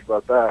remember much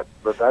about that,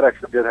 but that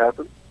actually did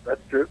happen.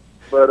 That's true.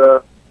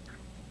 But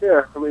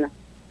yeah, I mean,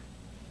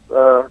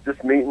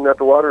 just meeting at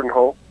the watering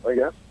hole, I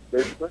guess,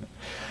 basically.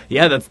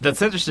 Yeah,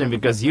 that's interesting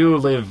because you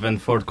live in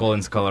Fort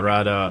Collins,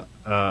 Colorado.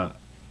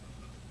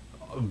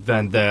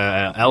 Then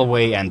the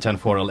Elway and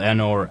 10-4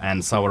 Eleanor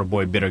and Sour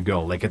Boy Bitter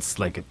Girl, like it's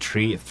like a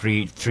three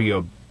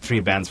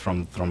bands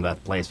from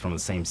that place, from the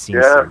same scene.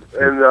 Yeah,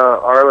 and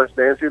Arliss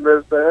Nancy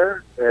lives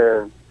there,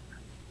 and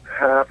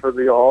half of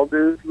the All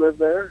Dudes live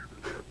there.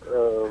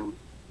 Who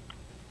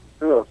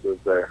else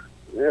lives there?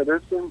 Yeah,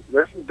 there's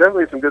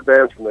definitely some good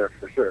bands from there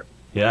for sure.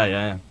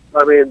 Yeah.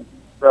 I mean,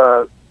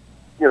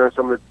 you know,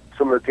 some of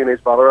the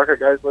Teenage Bottle Rocket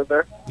guys live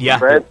there. Yeah.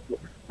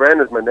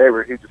 Brandon's my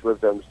neighbor. He just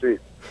lives down the street.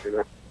 You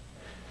know.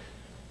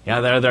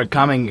 Yeah, they're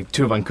coming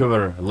to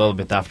Vancouver a little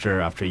bit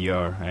after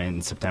you're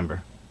in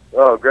September.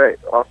 Oh, great!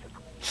 Awesome.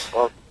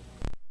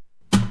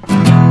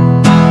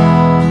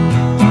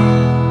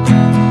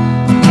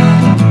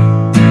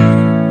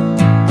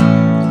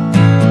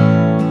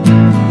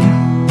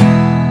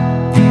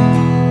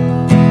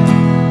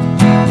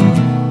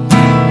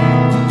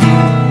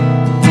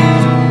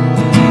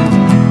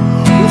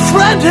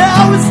 Friend,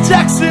 how is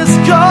Texas?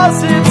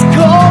 'Cause it's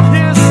cold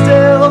here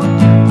still,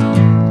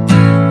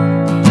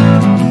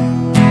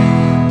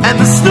 and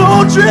the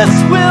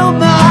snowdrifts will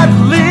not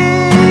leave.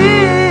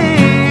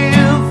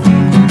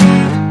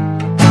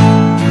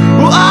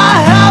 Well, I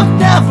have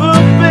never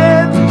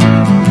been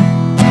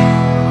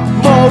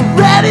more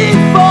ready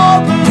for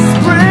the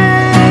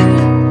spring.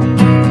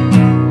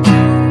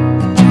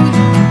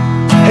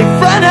 Hey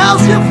friend,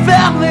 how's your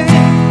family?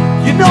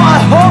 You know I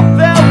hope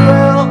they're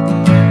well.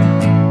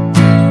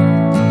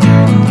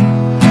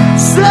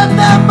 Send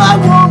them my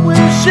warm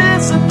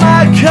wishes and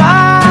my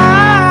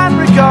kind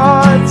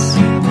regards,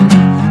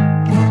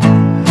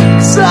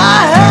 'cause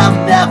I have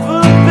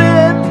never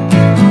been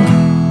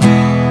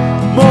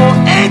more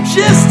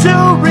anxious to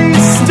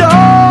restart.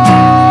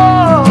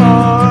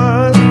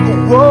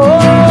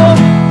 Whoa.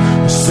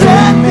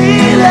 Send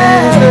me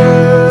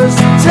letters,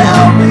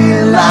 tell me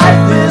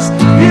life is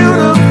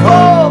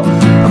beautiful.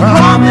 I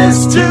promise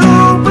to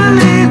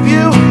believe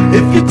you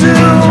if you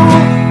do.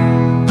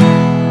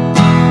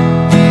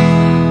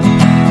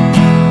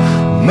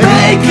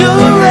 Make a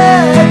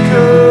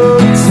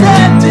record,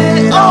 send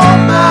it on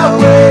my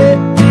way,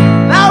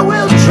 and I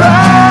will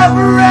drive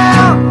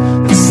around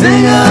and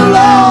sing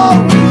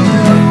along with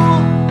you.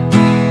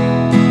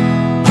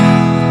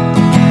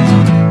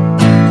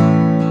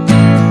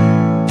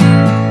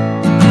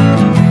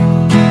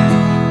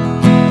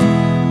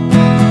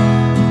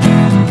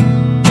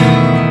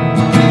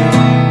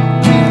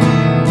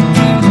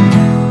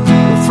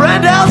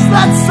 Friend, how's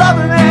that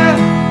southern air?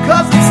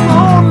 'Cause it's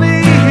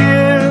lonely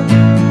here,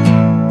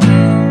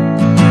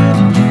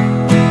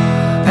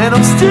 and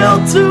I'm still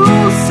too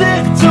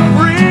sick to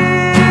breathe.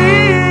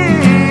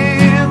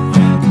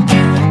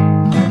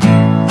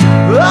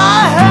 I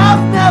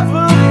have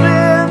never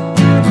been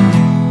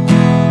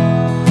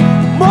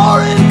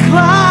more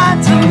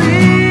inclined to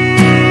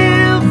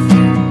leave.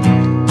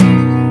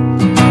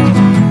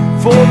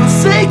 For the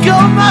sake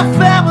of my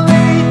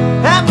family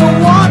and the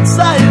ones I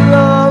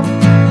love,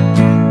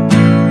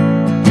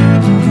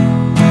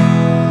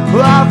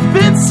 I've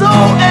been so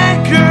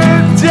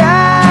anchored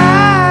down.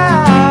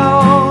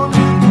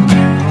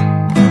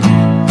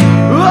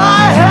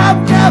 I have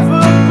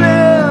never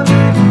been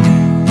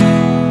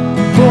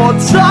more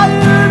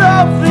tired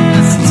of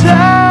this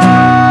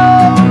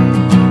town.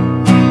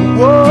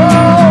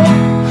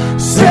 Whoa.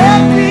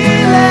 Send me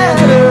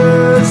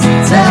letters,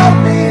 tell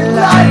me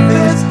life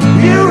is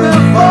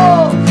beautiful.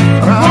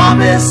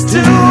 Promise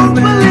to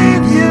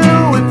believe you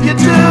if you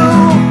do.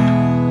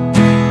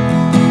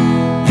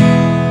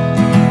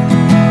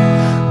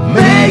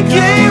 Make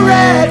a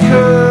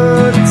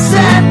record,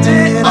 send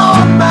it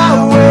on my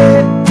way,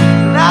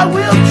 and I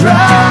will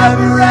drive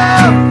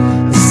around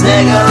and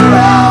sing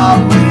along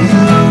with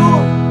you.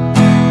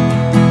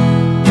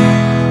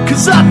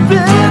 'Cause I've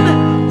been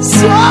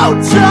so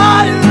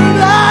tired,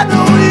 I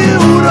know you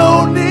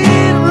don't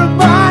need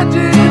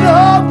reminding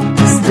of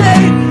the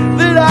state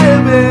that I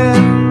am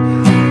in.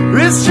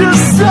 It's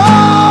just so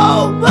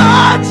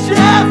much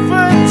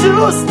effort to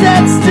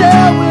stand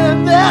still when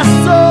there's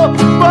so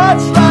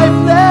much life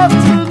left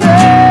to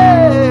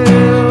live.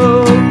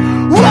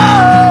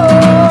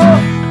 Whoa.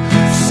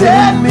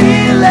 Send me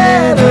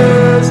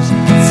letters,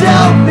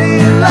 tell me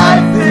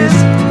life is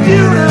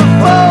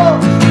beautiful.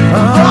 I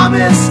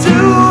promise to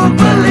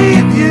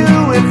believe you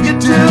if you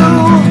do.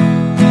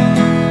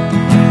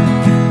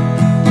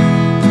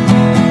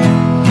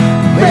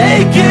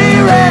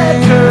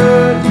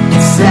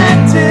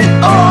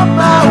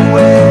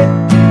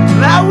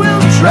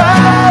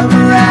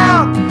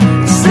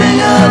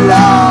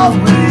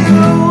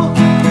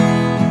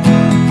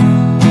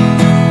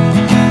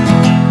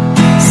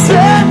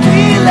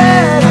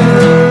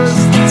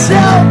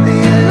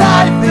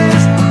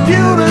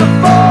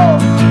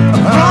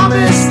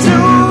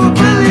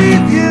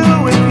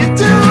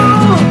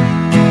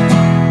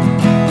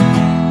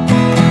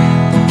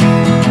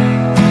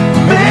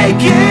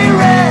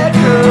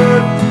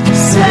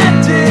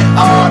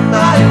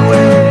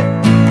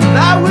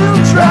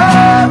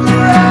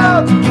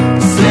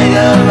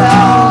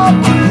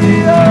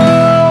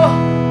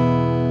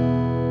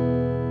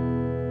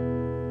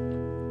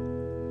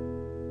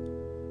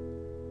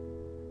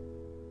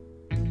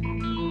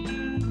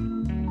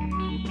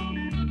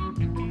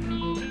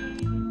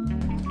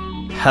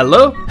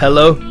 Hello,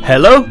 hello,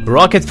 hello.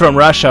 Rocket from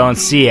Russia on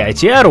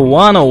CITR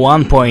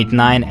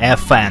 101.9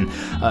 FM.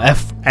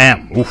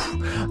 Oof.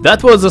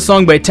 That was a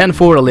song by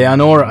 10-4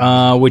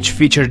 Leonore, which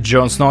featured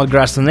John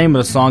Snodgrass. The name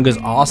of the song is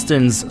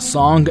Austin's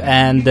Song,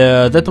 and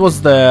that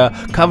was the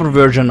cover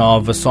version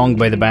of a song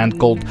by the band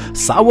called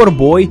Sour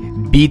Boy,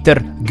 Bitter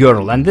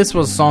Girl. And this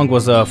song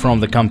was from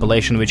the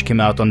compilation which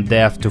came out on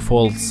Death to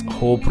False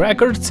Hope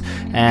Records,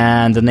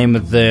 and the name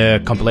of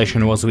the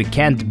compilation was We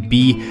Can't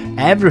Be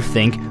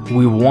Everything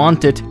We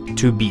Wanted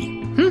to Be.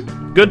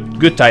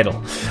 Good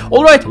title.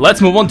 Alright,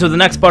 let's move on to the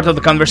next part of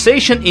the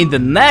conversation. In the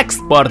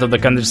next part of the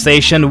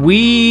conversation,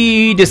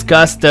 we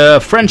discussed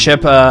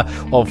friendship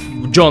of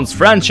John's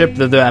friendship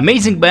with the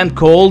amazing band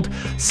called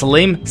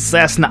Slim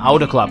Cessna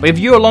Auto Club. If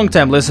you're a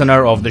long-time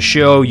listener of the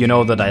show, you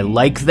know that I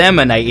like them,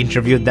 and I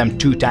interviewed them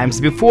 2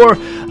 times before.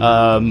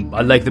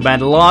 I like the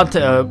band a lot.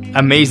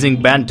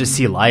 Amazing band to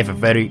see live, a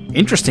very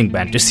interesting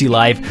band to see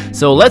live.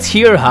 So let's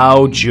hear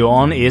how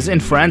John is in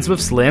friends with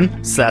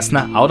Slim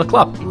Cessna Auto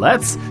Club.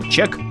 Let's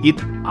check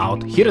it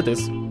out. Here it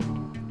is.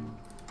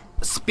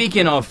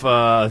 Speaking of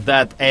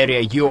that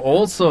area, you're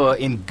also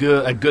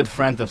a good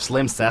friend of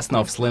Slim Cessna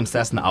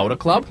Auto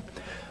Club.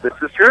 This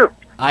is true.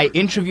 I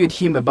interviewed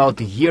him about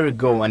a year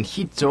ago, and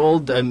he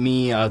told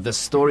me the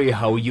story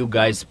how you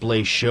guys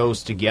play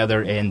shows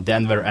together in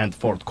Denver and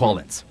Fort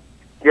Collins.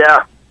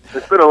 Yeah,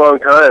 it's been a long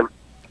time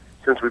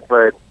since we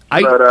played.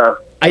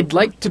 I'd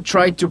like to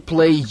try to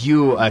play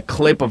you a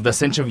clip of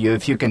this interview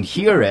if you can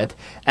hear it,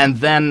 and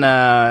then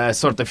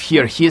sort of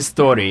hear his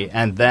story,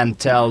 and then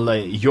tell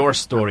your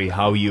story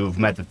how you've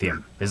met with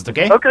him. Is it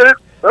okay? Okay,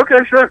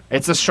 sure.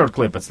 It's a short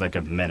clip. It's like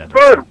a minute.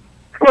 Fun.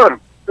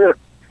 Yeah.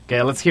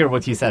 Okay, let's hear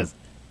what he says.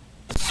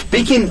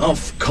 Speaking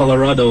of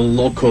Colorado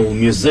local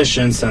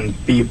musicians and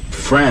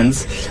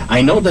friends,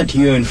 I know that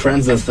you're in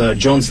friends with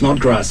John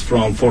Snodgrass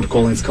from Fort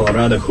Collins,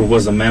 Colorado, who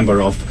was a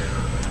member of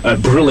a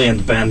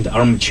brilliant band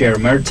Armchair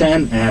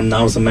Merton, and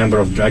now is a member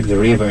of Drag the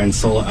River and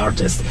solo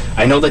artist.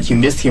 I know that you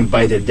missed him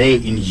by the day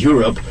in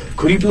Europe.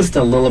 Could you please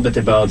tell a little bit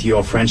about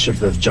your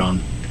friendship with John?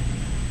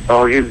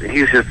 Oh,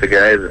 he's just a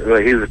guy.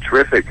 He's a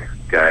terrific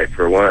guy,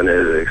 for one.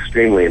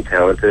 Extremely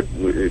talented.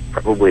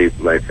 Probably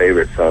my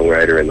favorite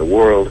songwriter in the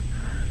world.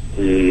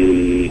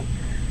 He's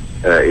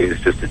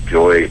just a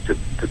joy to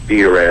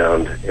be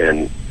around,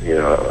 and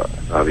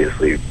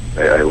obviously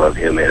I love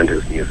him and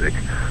his music.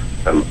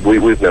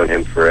 We've known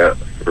him for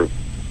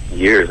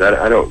years.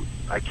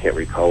 I can't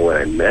recall when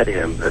I met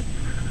him, but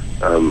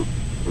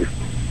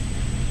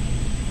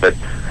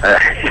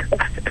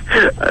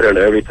I don't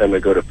know. Every time I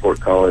go to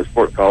Fort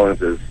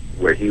Collins is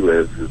where he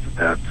lives. Is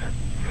about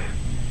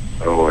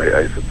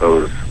I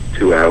suppose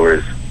 2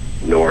 hours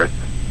north,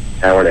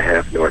 hour and a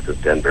half north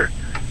of Denver.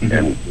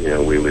 Mm-hmm.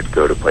 And we would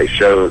go to play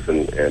shows,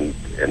 and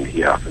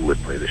he often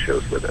would play the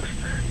shows with us,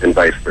 and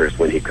vice versa.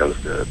 When he comes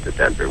to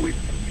Denver, we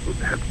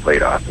have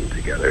played often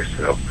together.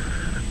 So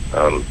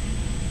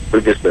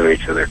we've just known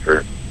each other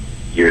for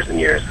years and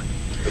years,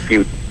 a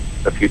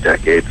few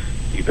decades,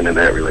 even in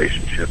that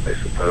relationship, I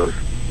suppose.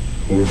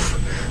 Oof.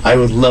 I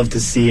would love to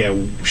see a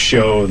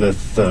show that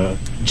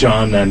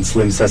John and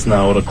Slim Cessna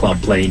Auto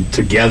Club playing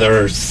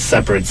together,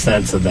 separate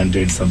sets, and then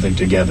doing something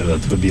together.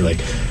 That would be like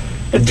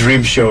a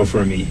dream show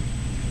for me.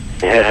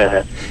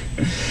 Yeah.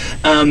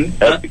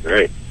 That'd be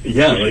great.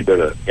 Yeah, we should go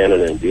to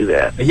Canada and do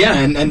that. Yeah,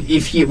 and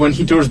when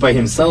he tours by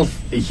himself,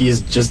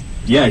 he's just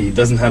he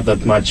doesn't have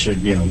that much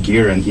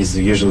gear, and he's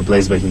usually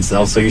plays by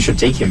himself. So you should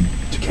take him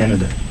to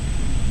Canada.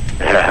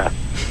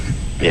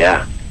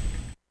 Yeah.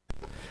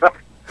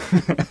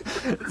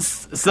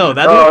 So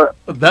that was.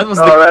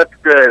 That's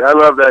great. I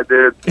love that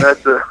dude.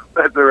 That's a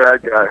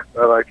rad guy.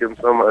 I like him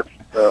so much.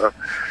 I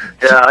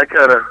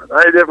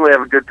definitely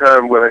have a good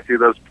time when I see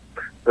those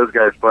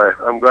guys play.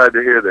 I'm glad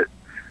to hear that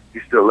he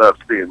still loves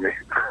seeing me.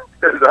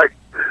 I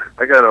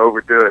kind of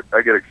overdo it.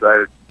 I get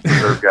excited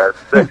with those guys.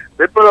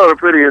 They put on a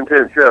pretty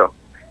intense show.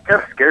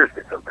 Kind of scares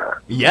me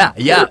sometimes. Yeah.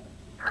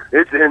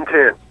 It's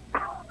intense.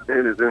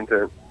 It is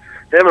intense.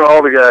 Him and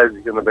all the guys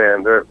in the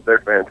band, they're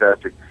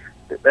fantastic.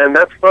 And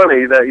that's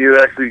funny that you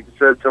actually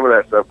said some of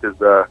that stuff, because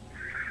that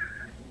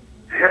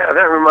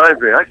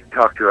reminds me. I should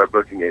talk to our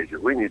booking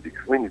agent. We need to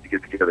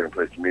get together and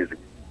play some music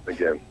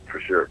again,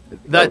 for sure.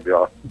 That would be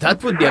awesome.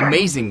 That would be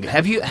amazing.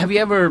 Have you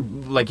ever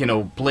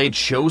played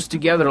shows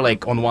together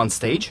on one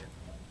stage?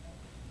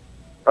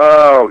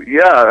 Oh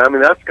yeah, I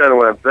mean that's kind of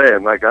what I'm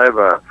saying. I've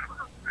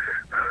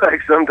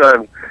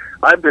sometimes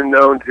I've been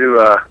known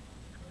to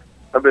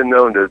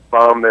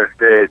bomb their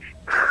stage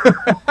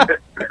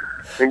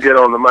and get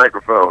on the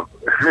microphone.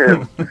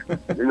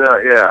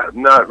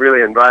 Not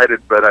really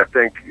invited, but I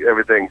think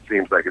everything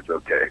seems like it's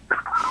okay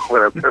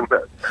when I've done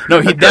that. No,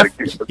 he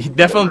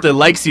definitely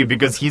likes you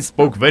because he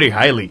spoke very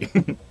highly.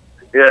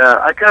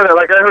 Yeah, I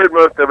heard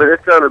most of it.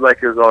 It sounded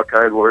like it was all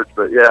kind words,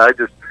 but yeah,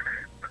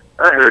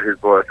 I heard his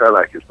voice. I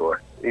like his voice.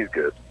 He's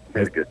good.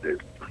 He's a good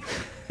dude.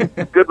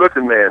 Good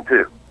looking man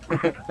too.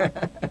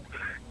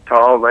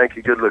 Tall,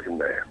 lanky, good looking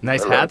man.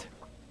 Nice hat.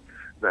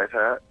 Nice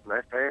hat.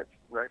 Nice pants.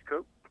 Nice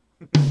coat.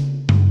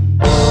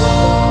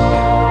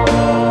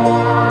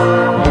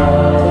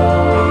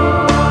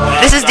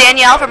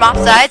 Danielle from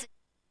Offsides.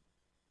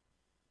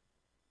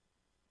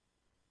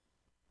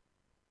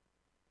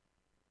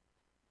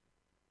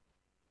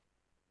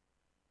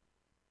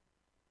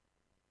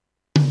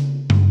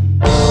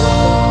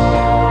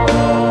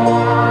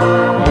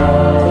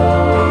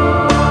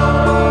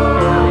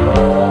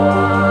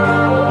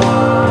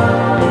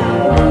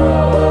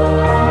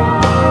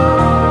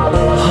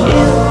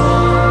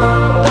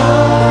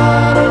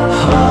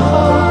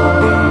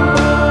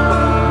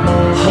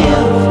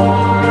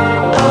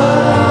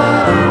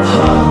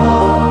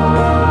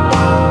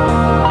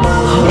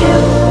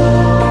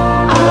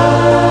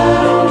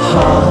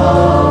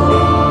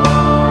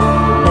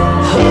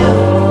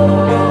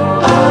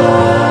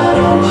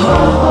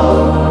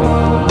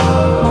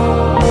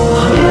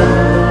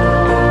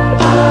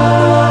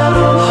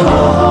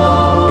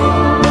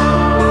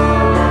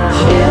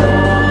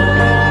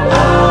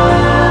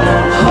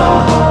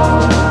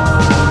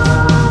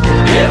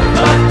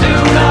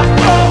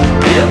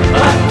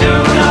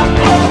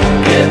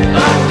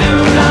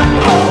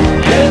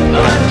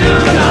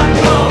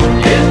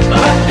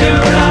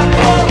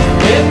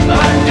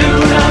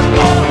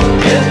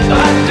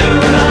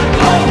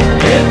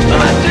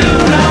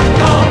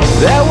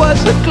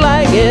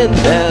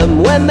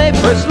 When they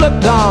first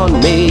looked on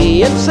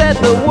me and said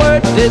the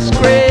word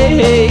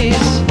disgrace.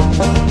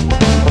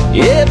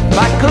 If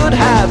I could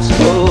have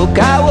spoke,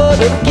 I would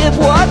have give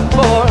what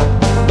for,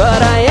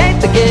 but I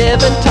ain't the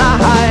giving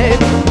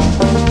type.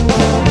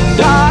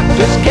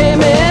 Doctors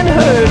came in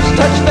herbs,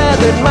 touched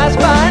feathered my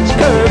spine's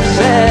curves,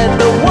 said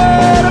the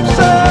word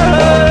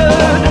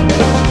absurd.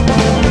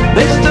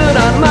 They stood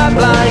on my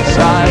blind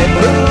side,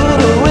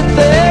 brutal with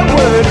their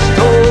words,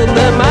 told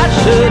them I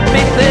should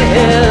be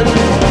thin.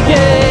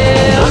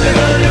 Yeah. What they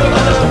gonna do if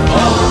I don't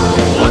fall?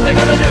 What they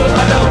gonna do if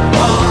I don't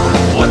fall?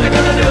 What they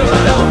gonna do if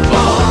I don't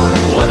fall?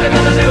 What they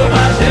gonna do if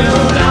I do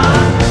not?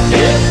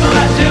 If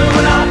I do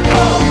not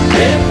fall,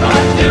 if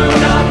I do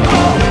not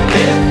fall,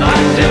 if I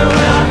do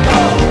not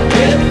fall,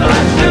 if I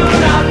do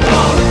not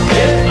fall,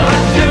 if I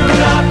do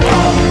not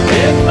fall,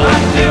 if I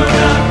do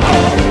not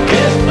fall,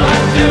 if I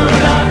do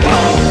not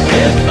fall,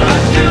 if I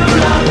do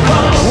not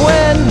fall.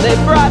 When they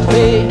brought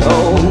me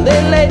home,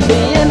 they laid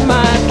me in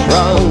my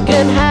trunk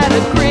and had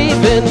a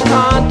grieving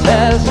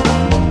contest.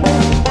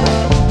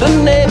 The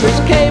neighbors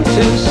came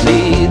to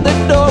see the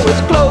door was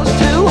closed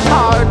too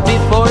hard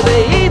before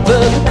they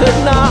even could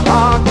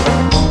knock.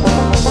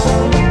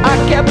 I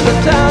kept the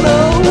town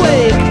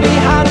awake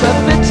behind the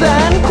fits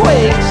and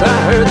quakes. I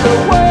heard the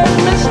word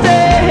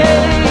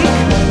mistake.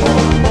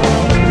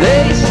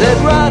 They said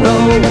run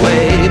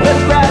away, but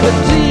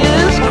gravity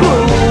is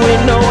cruel. We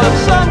know I'm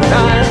some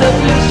kind of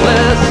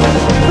useless.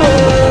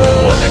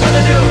 What they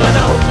gonna do if I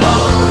don't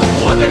fall?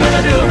 What they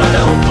gonna do if I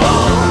don't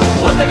fall?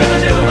 What they gonna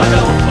do if I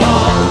don't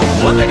fall?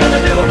 What they gonna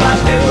do if I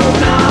do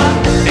not?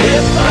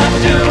 If I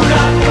do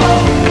not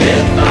fall,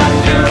 if I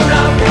do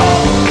not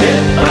fall,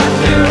 if I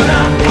do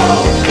not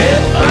fall,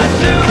 if I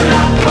do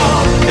not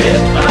fall,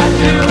 if I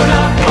do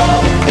not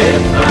fall,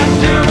 if I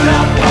do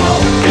not fall,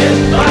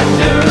 if I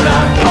do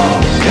not fall,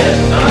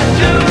 if I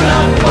do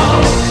not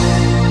fall.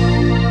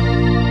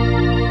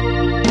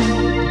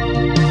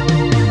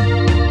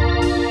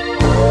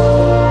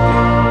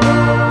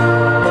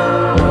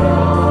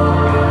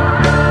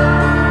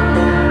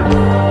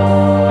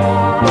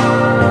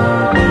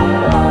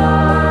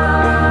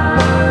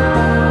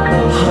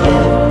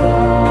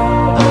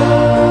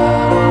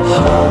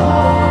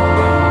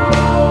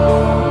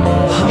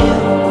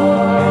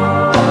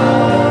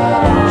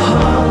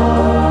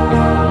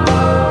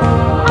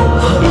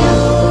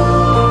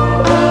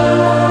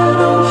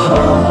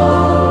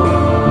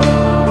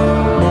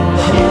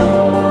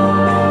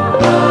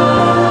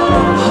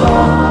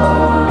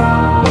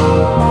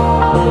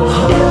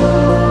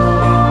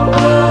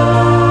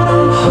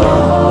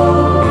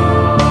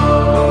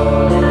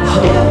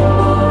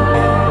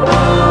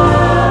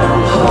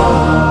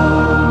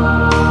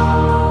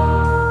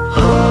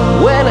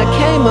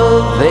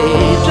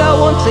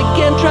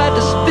 Again tried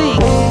to speak,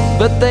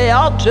 but they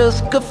all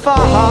just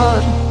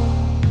guffawed.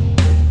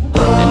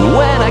 And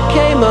when I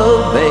came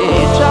of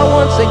age, I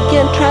once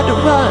again tried to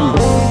run.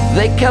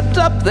 They kept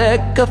up their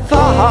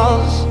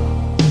guffaws.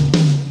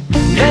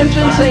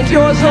 Vengeance ain't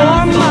yours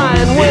or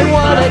mine. When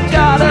one had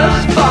got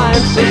us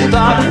fine, so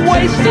stop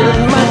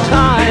wasting my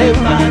time.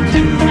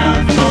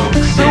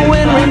 So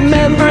in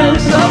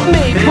remembrance of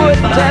me, put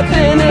death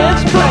in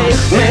its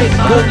place. Make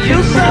good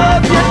use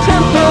of your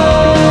temper.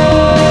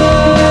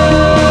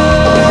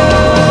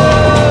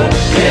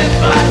 If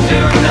I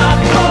do not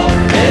fall,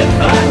 if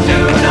I do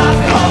not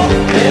fall,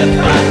 if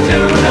I do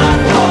not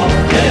fall,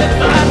 if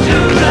I do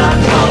not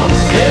fall,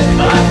 if I do not fall, if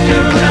I do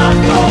not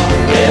fall,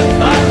 if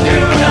I do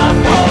not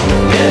fall,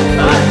 if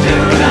I do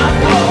not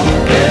fall,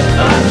 if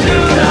I do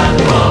not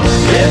fall,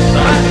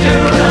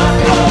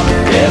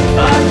 if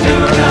I do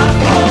not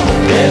fall,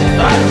 if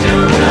I do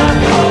not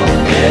fall,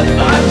 if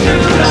I do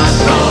not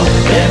fall,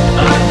 if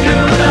I do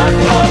not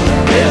fall,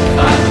 if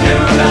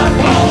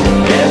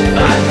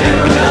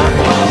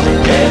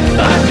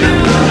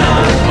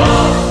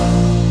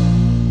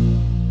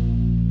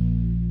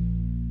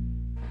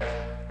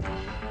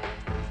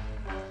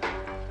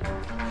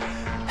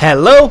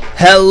Hello,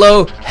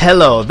 hello,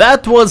 hello.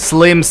 That was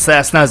Slim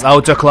Cessna's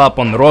Auto Club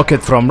on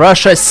Rocket from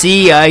Russia,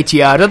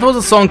 CITR. That was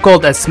a song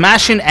called A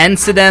Smashing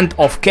Incident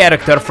of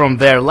Character from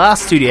their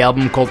last studio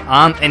album called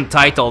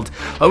Unentitled.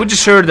 We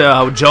just heard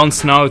how John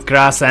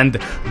Snodgrass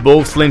and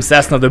both Slim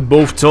Cessna, they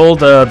both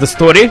told the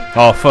story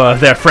of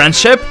their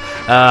friendship.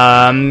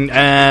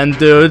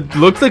 And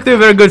looked like they're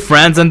very good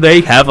friends and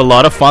they have a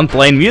lot of fun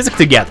playing music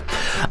together.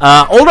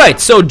 Alright,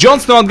 so John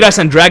Snodgrass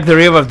and Drag the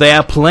River, they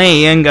are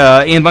playing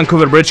in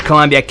Vancouver, British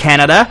Columbia,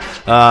 Canada.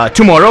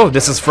 Tomorrow,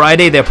 this is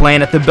Friday, they're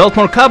playing at the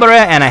Biltmore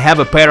Cabaret, and I have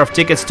a pair of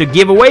tickets to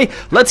give away.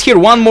 Let's hear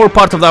one more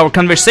part of our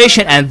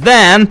conversation, and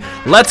then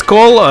let's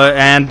call,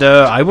 and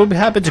I will be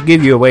happy to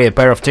give you away a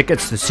pair of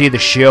tickets to see the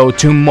show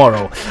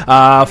tomorrow.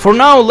 For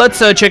now, let's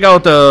check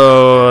out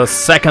the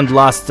second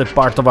last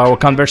part of our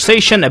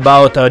conversation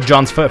about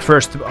John's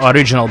first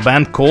original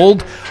band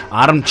called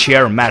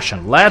Armchair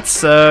Merchant.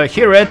 Let's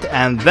hear it,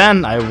 and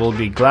then I will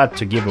be glad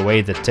to give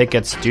away the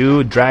tickets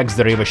to Drags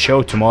the River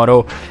show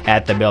tomorrow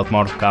at the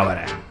Biltmore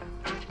Cabaret.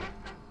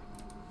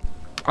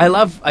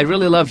 I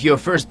really love your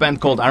first band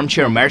called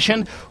Armchair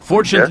Merchant.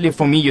 Fortunately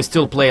for me, you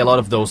still play a lot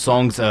of those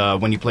songs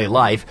when you play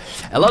live.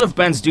 A lot of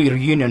bands do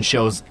reunion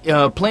shows.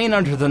 Playing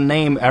under the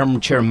name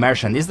Armchair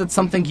Merchant, is that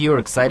something you're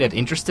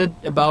interested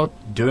about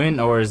doing,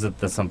 or is it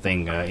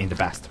something in the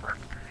past?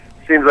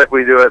 Seems like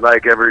we do it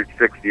like every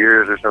 6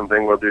 years or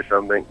something. We'll do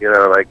something, you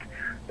know, like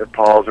if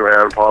Paul's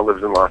around. Paul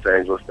lives in Los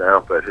Angeles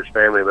now, but his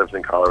family lives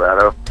in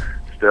Colorado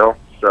still.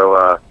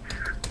 So,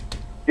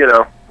 you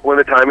know, when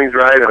the timing's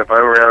right, and if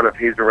I'm around, if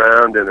he's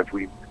around, and if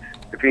he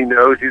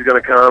knows he's going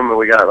to come, and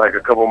we got like a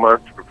couple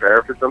months to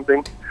prepare for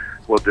something,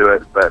 we'll do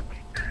it. But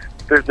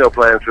there's no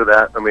plans for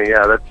that. I mean,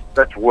 yeah,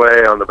 that's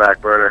way on the back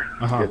burner.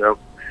 You know,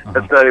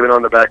 that's not even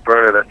on the back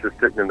burner. That's just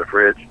sitting in the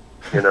fridge.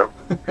 You know,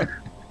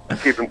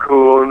 keep him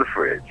cool in the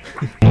fridge.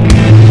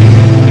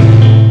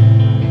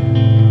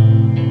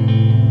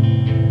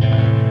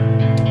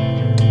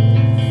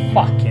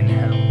 Fucking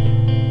hell.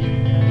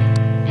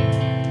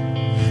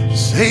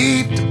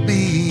 Safe to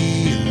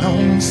be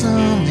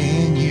lonesome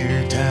in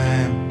your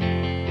time,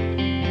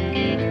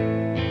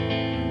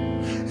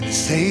 and it's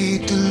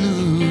safe to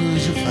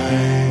lose your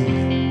find,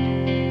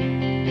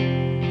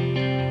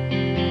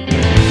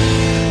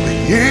 but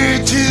you're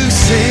too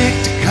sick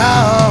to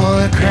call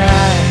or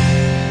cry,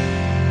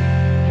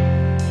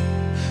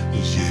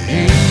 'cause you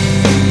hate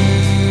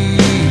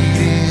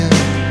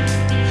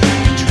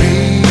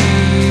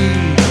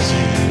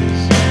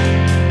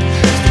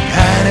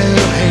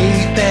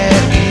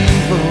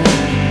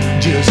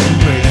just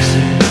embraces.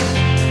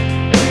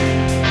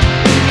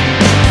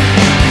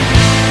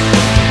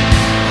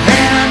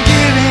 And I'm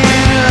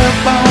giving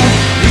up on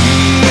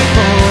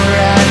people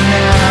right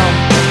now,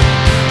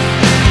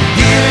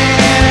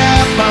 giving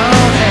up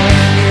on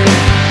anger,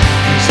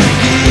 'cause I'm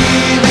giving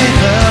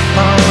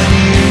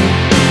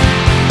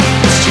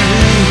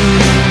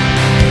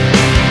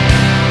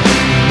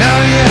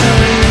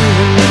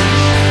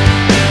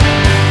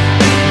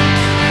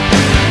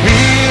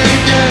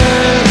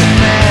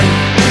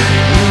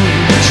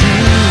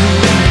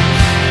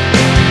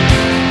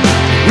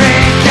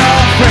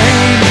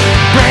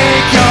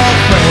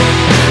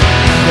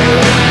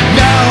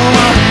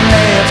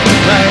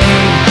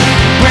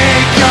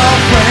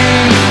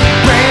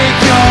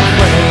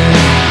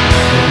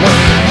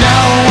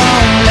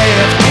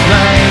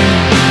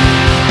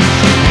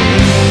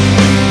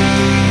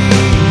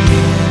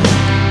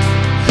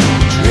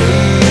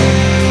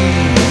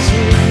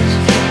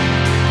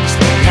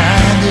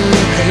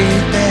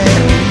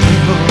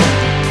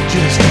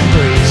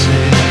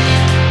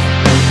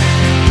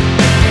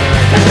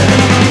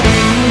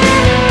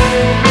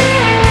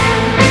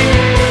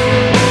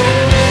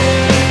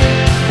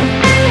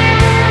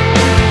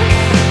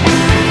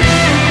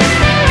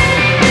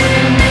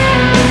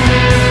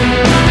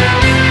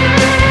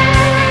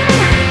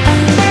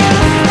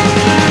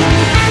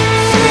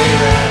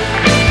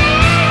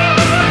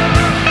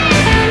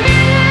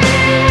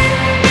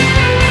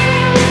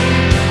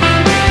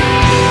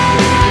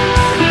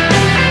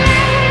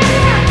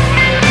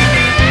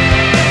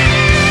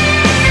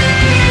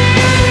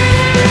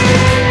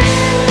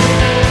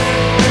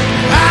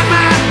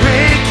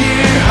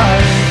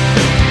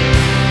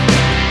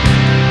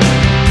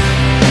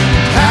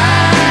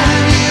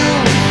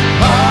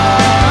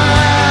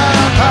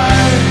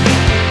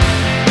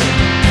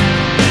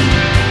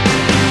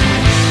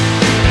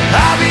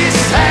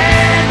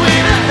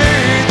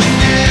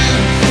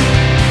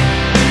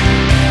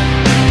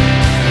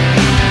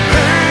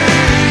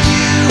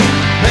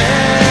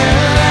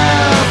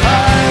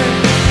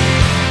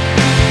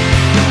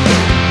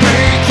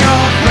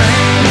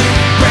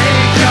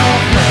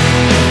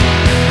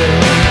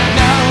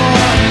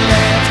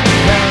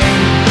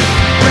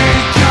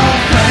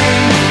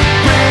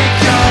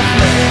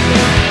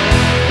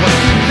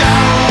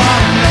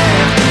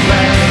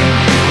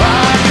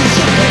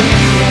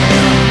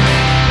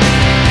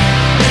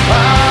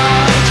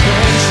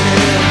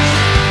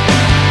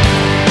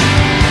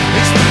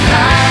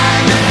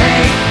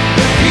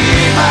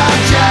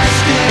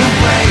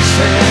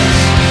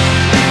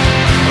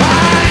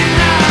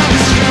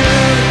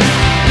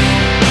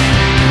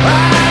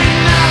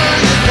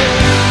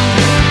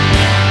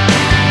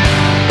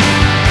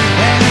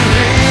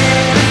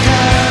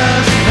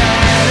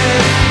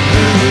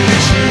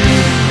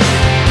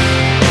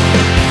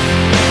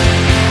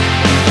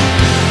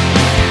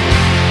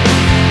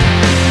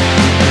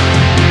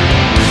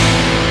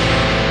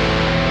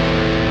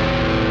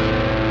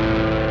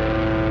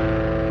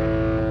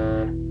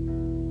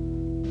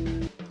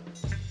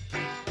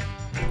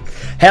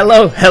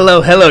Hello,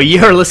 hello, hello.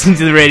 You're listening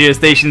to the radio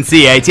station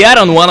CITR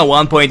on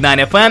 101.9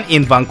 FM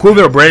in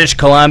Vancouver, British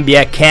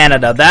Columbia,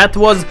 Canada. That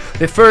was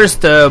the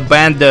first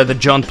band that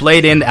John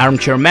played in,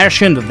 Armchair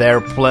Merchant. Their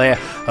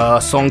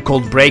song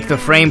called Break the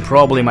Frame,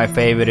 probably my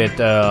favorite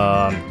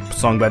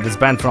song by this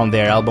band from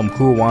their album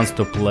Who Wants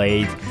to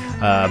Play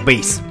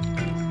Bass.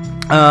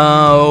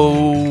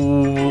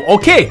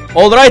 Okay,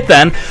 alright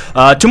then.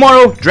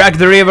 Tomorrow, Drag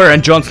the River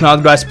and John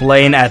Snodgrass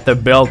playing at the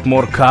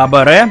Biltmore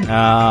Cabaret.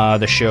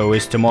 The show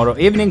is tomorrow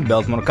evening,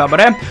 Biltmore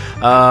Cabaret.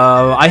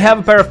 I have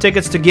a pair of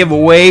tickets to give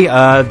away.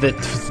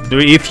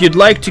 If you'd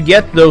like to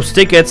get those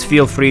tickets,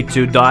 feel free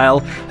to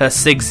dial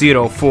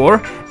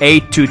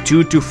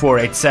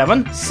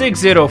 604-822-2487,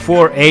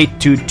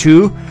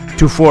 604-822-2487,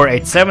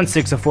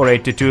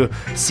 604-822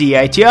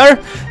 CITR.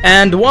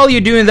 And while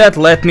you're doing that,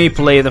 let me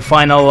play the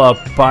final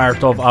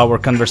part of our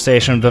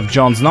conversation with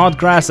John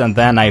Snodgrass, and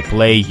then I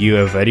play you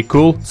a very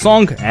cool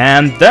song,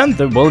 and then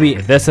there will be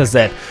This Is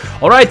It.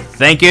 Alright,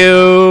 thank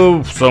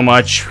you so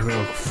much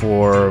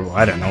for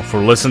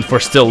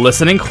still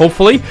listening,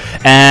 hopefully.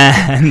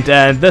 And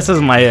this is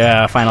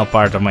my final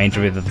part of my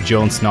interview with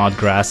John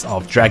Snodgrass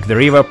of Drag the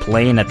River,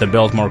 playing at the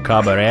Biltmore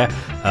Cabaret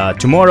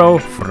tomorrow,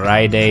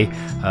 Friday.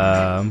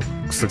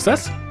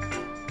 Success.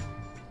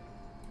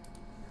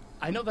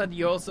 I know that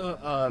you also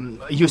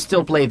you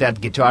still play that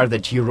guitar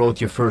that you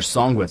wrote your first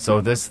song with, so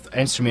this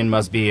instrument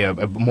must be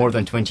more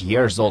than 20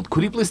 years old.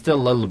 Could you please tell a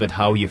little bit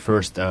how you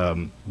first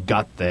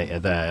got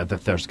the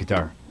first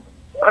guitar?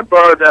 I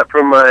borrowed that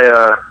from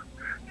my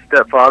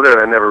stepfather,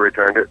 and I never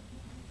returned it.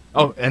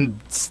 Oh, and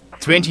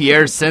 20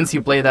 years since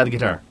you played that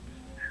guitar?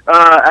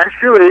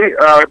 Actually,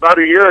 about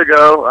a year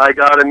ago, I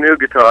got a new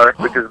guitar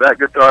because that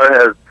guitar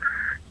has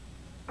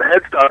the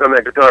headstock on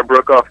that guitar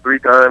broke off 3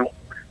 times,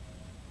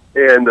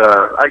 and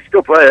I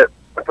still play it.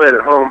 I play it at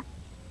home.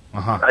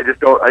 I just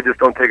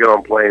don't take it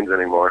on planes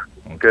anymore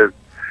because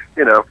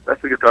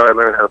that's the guitar I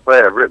learned how to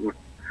play. I've written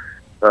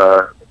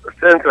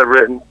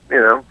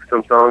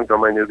some songs on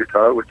my new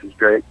guitar, which is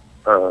great.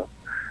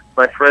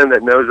 My friend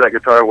that knows that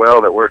guitar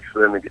well, that works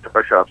in the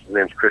guitar shops, his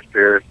name's Chris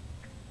Pierce.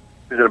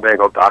 He's in a band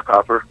called Doc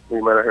Hopper.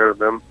 You might have heard of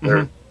them.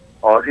 Mm-hmm.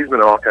 He's been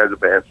in all kinds of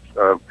bands.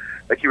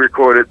 He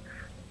recorded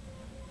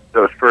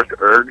those first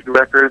Ergs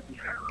records.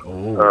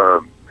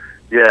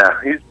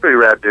 Yeah, he's a pretty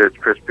rad dude,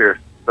 Chris Pierce.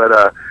 But,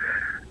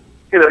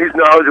 he's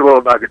knowledgeable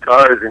about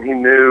guitars, and he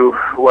knew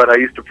what I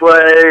used to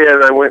play,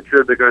 and I went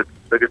to the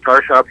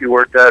guitar shop he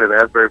worked at in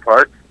Asbury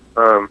Park,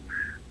 and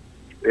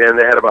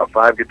they had about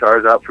 5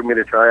 guitars out for me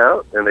to try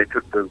out, and they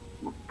took the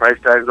price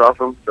tags off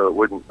them so it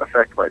wouldn't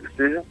affect my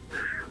decision,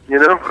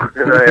 and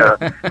I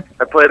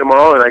played them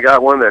all, and I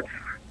got one it's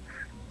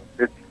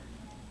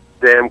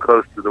damn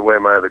close to the way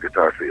my other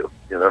guitar feels,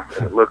 and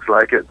it looks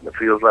like it, and it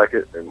feels like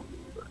it, and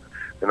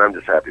I'm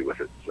just happy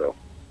with it. So,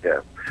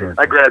 yeah, sure.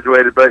 I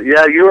graduated, but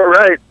yeah, you were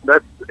right.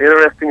 That's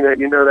interesting that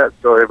you know that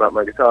story about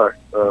my guitar.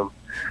 I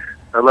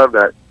love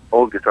that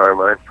old guitar of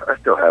mine. I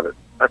still have it.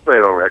 I play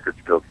it on records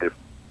still too.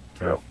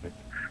 So.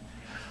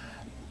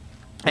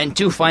 And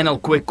 2 final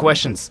quick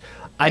questions.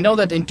 I know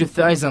that in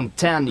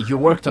 2010 you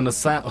worked on a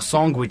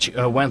song which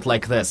went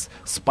like this: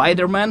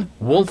 Spider-Man,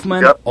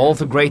 Wolfman, yep. All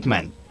the Great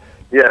Men.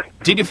 Yes.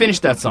 Did you finish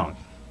that song?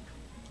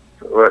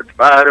 What,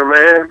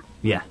 Spider-Man?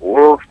 Yeah.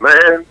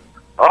 Wolfman,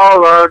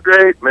 all our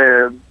great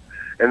men.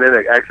 And then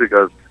it actually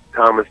goes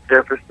Thomas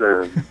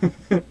Jefferson,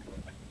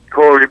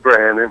 Corey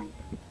Brandon,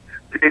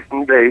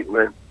 Jason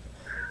Bateman,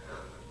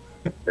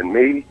 and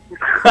me.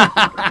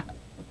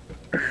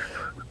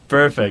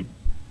 Perfect.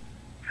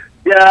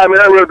 Yeah, I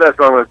wrote that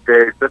song on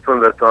stage. That's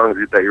one of the songs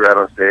that you write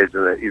on stage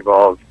and it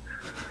evolves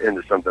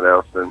into something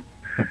else. And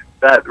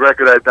that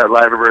record, that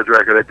Live Birds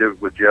record I did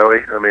with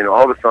Joey,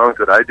 all the songs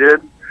that I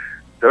did,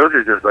 those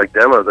are just like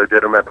demos. I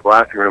did them at the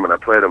blasting room and I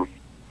played them,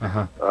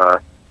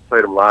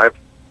 played them live.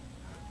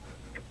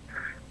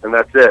 And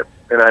that's it.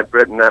 And I'd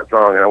written that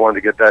song and I wanted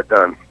to get that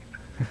done.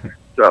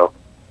 So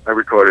I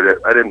recorded it.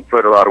 I didn't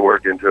put a lot of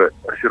work into it.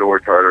 I should have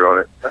worked harder on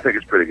it. I think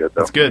it's pretty good,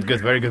 though. It's good,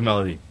 very good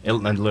melody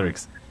and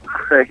lyrics.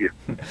 Thank you.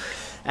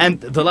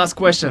 And the last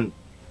question.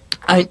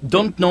 I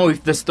don't know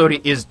if the story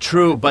is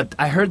true, but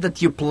I heard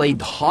that you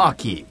played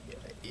hockey.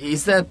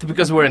 Is that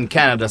because we're in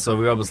Canada, so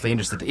we're obviously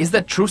interested? Is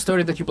that true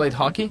story that you played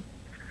hockey?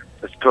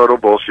 It's total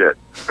bullshit.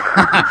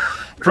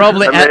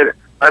 Probably.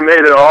 I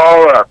made it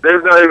all up.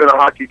 There's not even a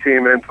hockey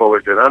team in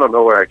Fullerton. I don't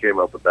know where I came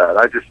up with that.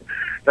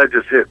 That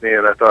just hit me,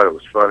 and I thought it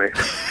was funny.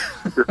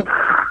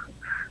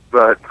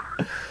 but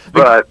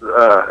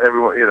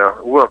everyone,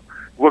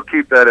 we'll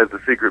keep that as a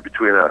secret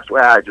between us.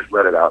 Well, I just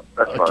let it out.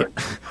 That's fine.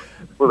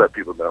 We'll let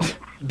people know.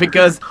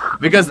 Because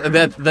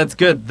that's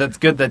good. That's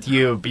good that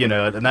you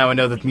now I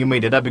know that you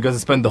made it up because I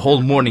spent the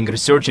whole morning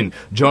researching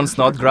John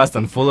Snodgrass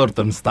and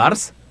Fullerton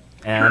Stars,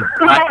 and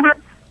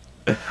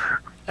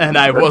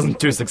I wasn't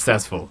too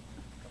successful.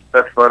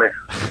 That's funny.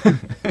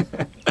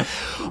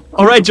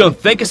 All right, John.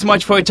 Thank you so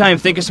much for your time.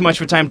 Thank you so much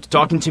for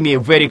talking to me.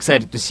 I'm very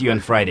excited to see you on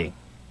Friday.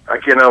 I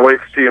cannot wait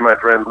to see you, my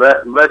friend.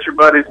 Let your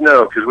buddies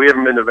know, because we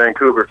haven't been to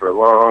Vancouver for a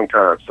long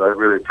time, so I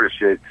really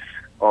appreciate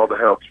all the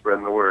help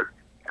spreading the word.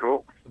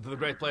 Cool? With a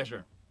great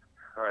pleasure.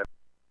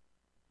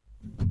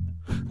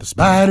 The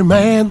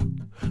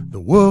Spider-Man, the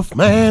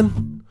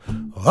Wolfman,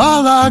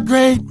 all are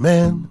great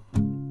men.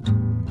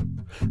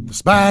 The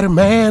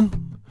Spider-Man,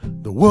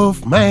 the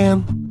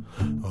Wolfman,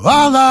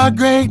 all are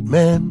great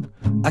men.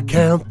 I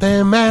count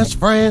them as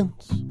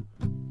friends.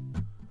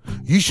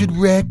 You should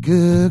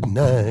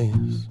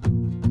recognize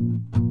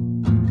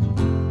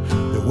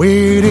the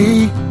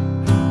weirdy,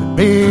 the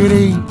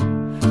beardy.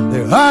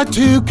 They're hard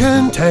to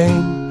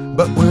contain,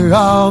 but we're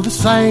all the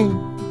same.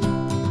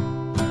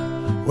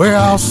 We're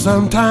all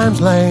sometimes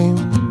lame,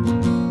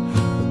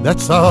 but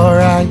that's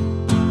alright.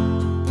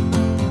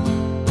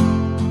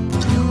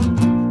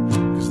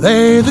 'Cause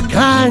they're the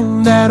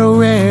kind that'll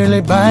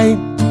rarely bite.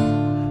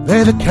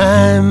 They're the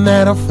kind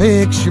that'll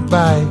fix your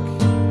bike.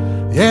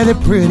 Yeah, they're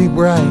pretty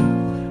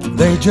bright.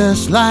 They're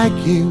just like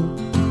you.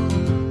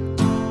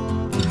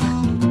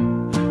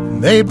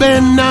 They've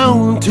been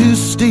known to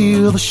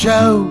steal the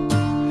show.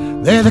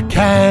 They're the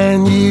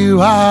kind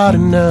you ought to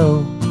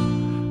know.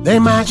 They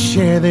might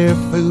share their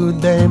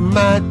food, they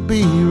might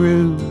be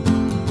rude.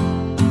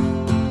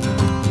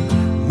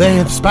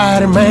 They're the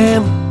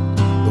Spider-Man,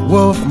 the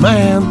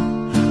Wolfman,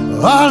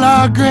 all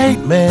are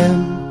great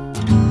men.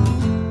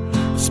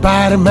 The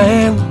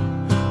Spider-Man,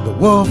 the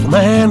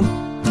Wolfman,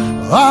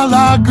 all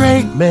are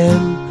great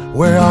men.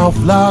 We're all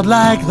flawed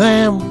like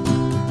them.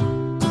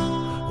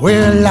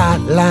 We're a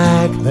lot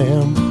like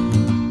them.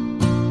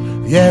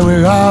 Yeah,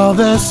 we're all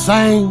the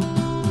same.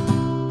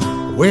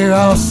 We're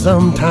all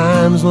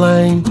sometimes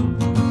lame.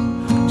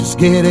 Just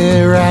get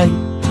it right.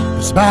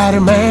 The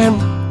Spider-Man,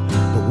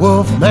 the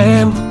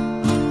Wolfman,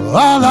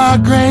 all are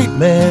great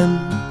men.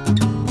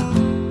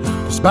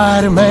 The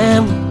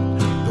Spider-Man,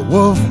 the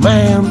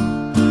Wolfman,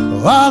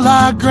 all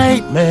are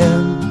great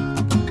men.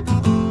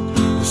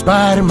 The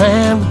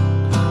Spider-Man,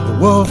 the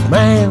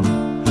Wolfman,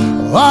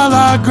 all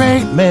are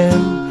great men.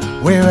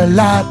 We're a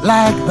lot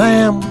like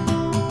them.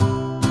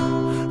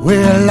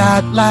 We're a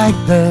lot like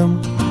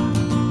them.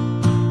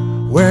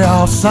 We're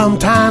all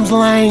sometimes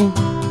lame.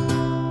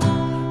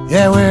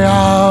 Yeah, we're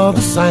all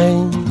the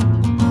same.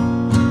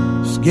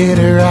 Just get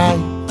it right.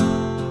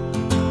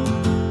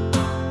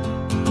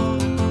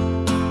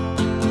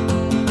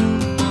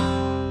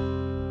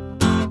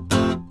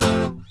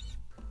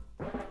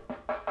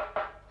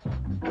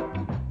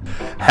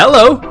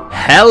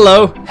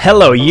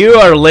 Hello. You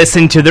are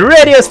listening to the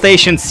radio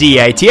station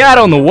CITR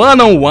on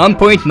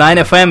 101.9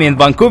 FM in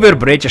Vancouver,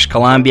 British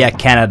Columbia,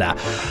 Canada.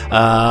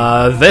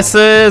 This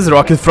is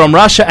Rocket from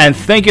Russia, and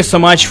thank you so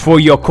much for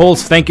your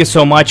calls. Thank you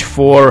so much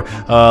for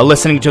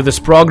listening to this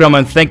program,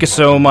 and thank you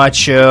so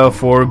much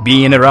for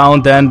being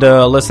around and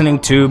listening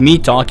to me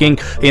talking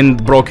in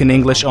broken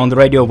English on the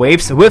radio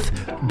waves with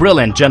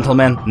brilliant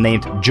gentleman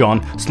named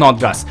John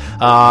Snodgrass.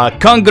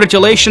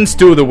 Congratulations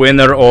to the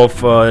winner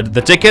of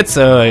the tickets.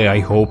 I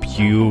hope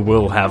you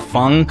will have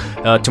fun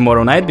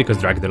tomorrow night, because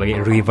Drag the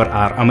River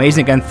are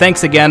amazing. And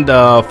thanks again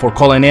for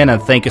calling in,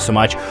 and thank you so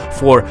much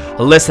for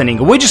listening.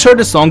 We just heard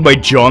a song by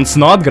John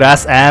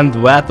Snodgrass, and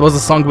that was a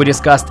song we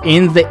discussed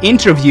in the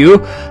interview,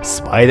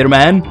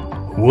 Spider-Man.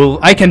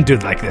 I can do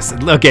it like this.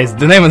 Okay,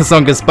 the name of the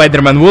song is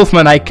Spider-Man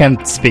Wolfman. I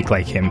can't speak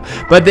like him,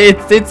 but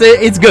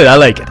it's good. I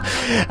like it.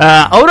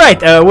 All right,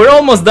 we're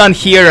almost done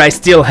here. I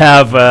still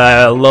have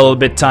a little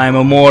bit time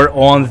or more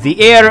on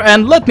the air,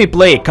 and let me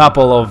play a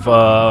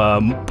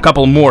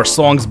couple more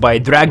songs by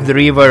Drag the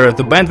River,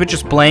 the band which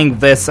is playing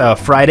this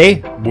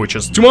Friday, which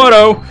is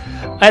tomorrow,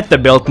 at the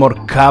Biltmore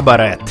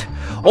Cabaret.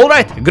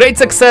 Alright, great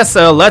success.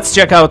 Let's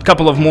check out a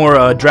couple of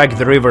more Drag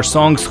the River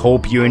songs.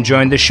 Hope you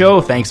enjoyed the show.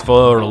 Thanks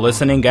for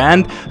listening.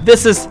 And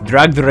this is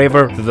Drag the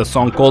River, the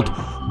song called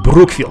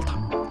Brookfield.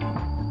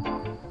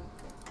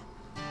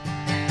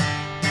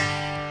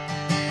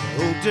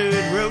 Old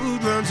dirt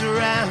road runs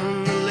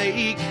around the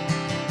lake.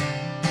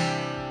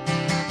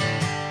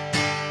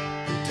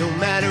 It don't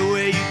matter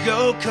where you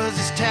go, 'cause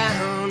this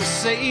town is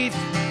safe.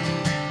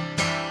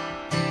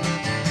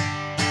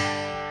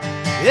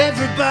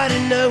 Everybody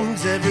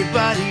knows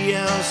everybody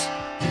else,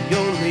 the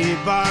only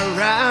bar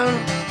around.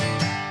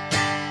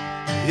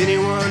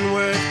 Anyone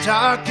worth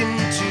talking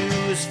to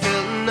is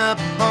filling up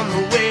on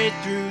the way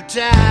through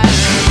town.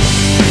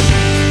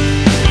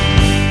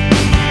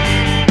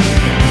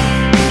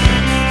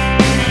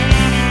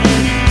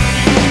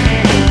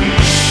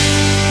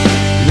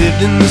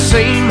 Lived in the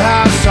same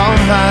house all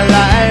my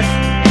life.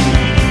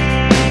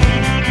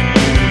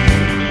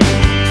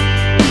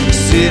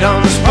 Sit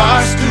on the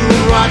bar stool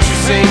and watch the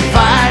same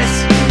fights.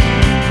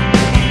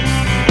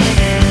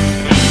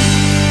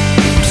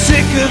 I'm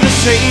sick of the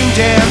same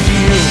damn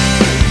view,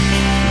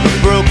 the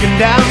broken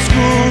down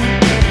school.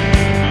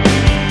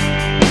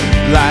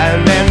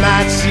 Blind man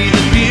might see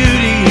the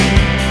beauty,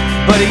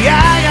 but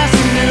I got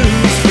some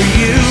news for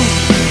you.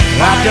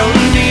 I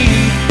don't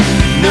need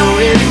to know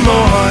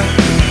anymore.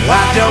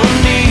 I don't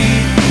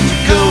need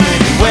to go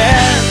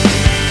anywhere.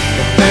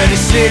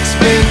 36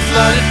 been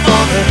flooded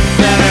for the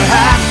better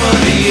half of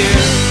the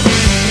year.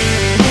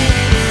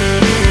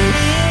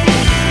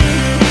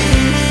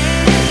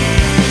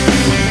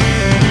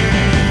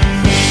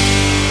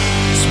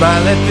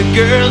 Smile at the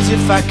girls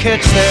if I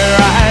catch their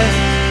eye.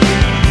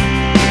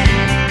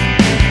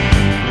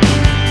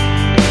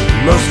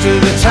 Most of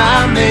the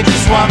time they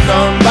just walk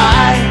on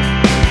by.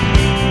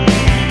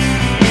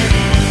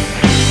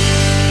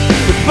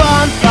 The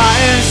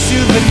bonfire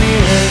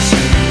souvenirs,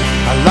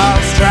 I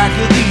lost track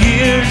of the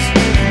years.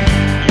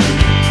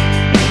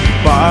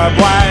 Barbed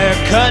wire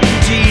cutting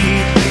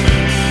teeth,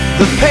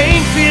 the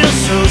pain feels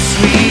so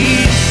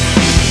sweet.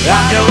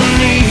 I don't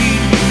need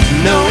to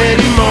know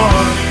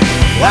anymore,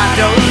 I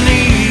don't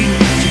need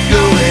to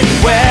go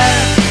anywhere.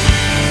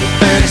 The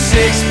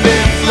 36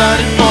 been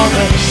flooded for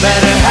the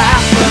better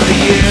half of the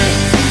year.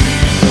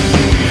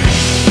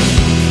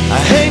 I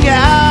hang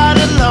out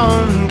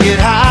alone, get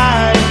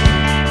high,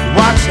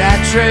 watch that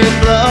train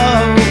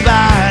blow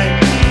by.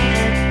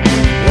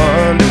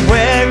 Wonder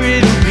where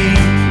it'll be,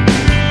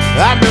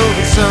 I know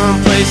it's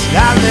someplace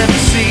I'll never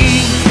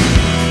see.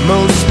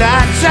 Most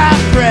nights I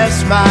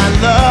press my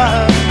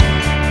luck,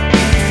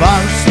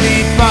 fall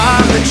asleep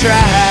on the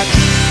tracks.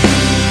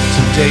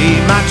 Someday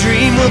my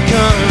dream will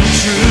come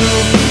true,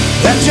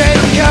 that train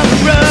will come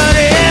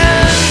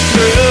running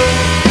through.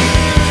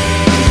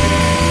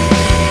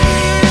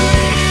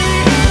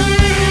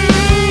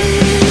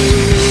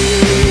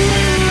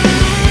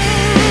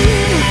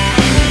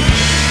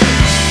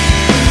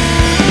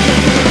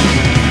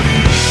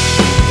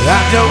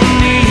 I don't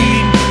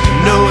need to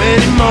know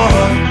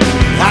anymore,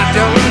 I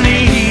don't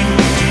need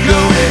to go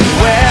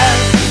anywhere.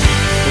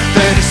 The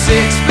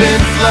 36 been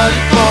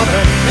flooded for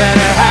the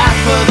better half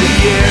of the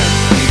year.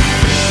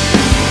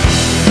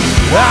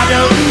 I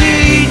don't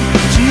need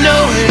to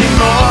know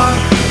anymore,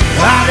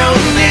 I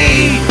don't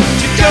need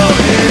to go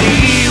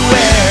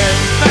anywhere.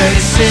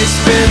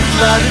 36 been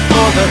flooded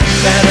for the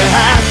better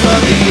half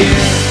of the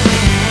year.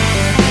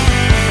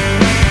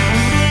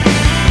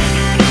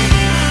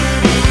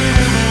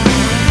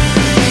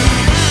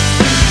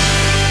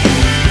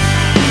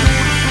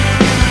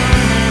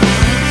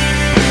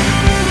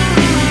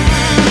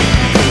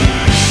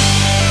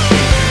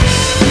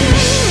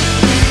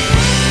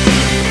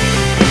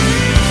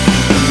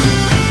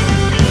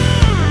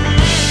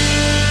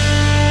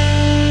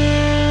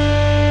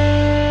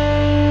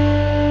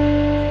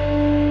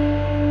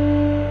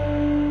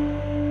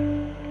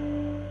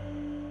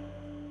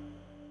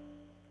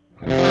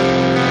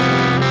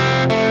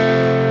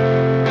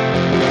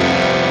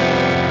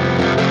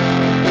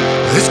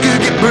 This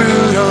could get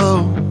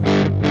brutal.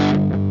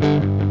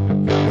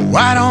 Oh,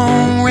 I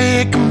don't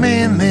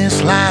recommend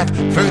this life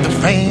for the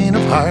faint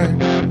of heart.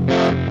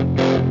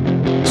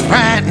 It's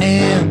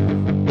frightening,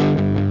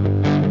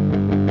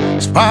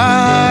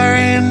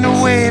 sparring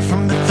away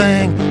from the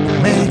thing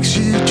that makes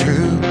you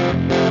true.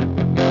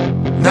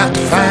 Not to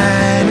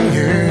find in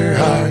your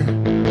heart,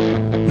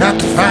 not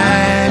to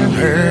find in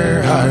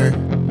her heart.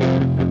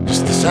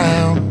 Just the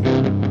sound,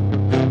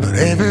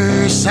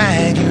 whatever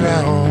side you're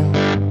on.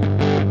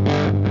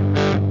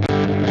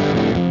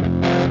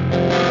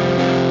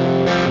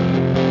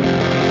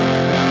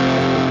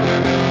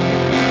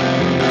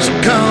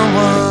 Come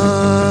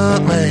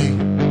what may,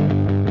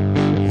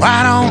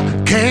 I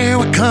don't care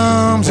what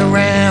comes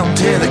around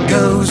till it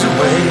goes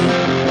away.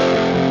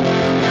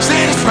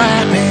 Said it's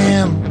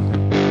frightening,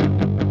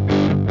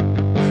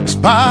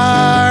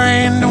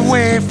 sparring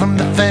away from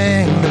the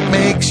thing that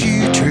makes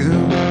you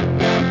true.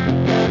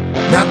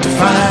 Not to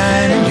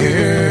find in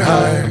your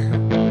heart,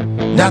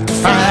 not to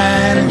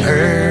find in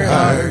her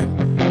heart.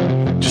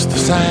 Just the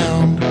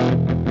sound,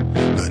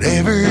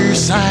 whatever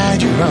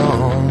side you're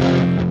on.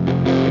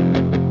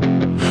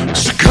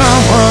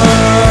 Come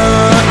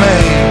what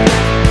may,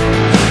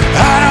 I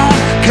don't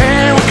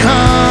care what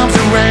comes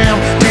around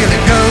till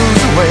it goes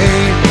away.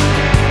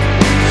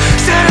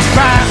 Said it's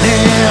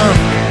frightening,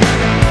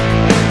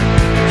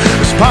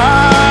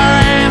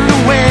 sparring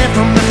away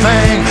from the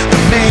thing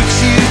that makes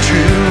you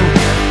true.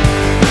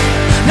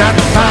 Not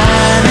to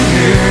find in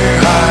your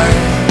heart,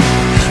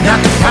 not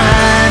to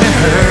find in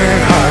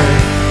her heart.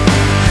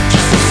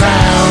 Just the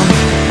sound,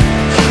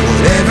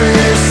 whatever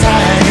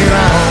side you're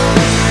on.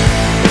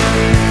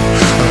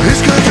 This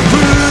could get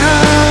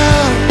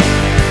brutal,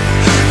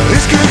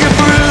 this could get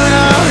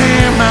brutal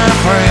here, my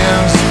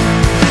friends.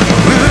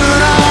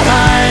 Brutal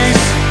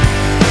ice,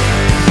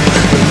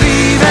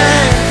 believe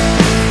it.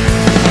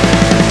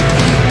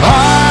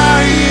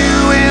 Are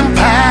you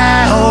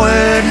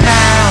empowered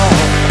now?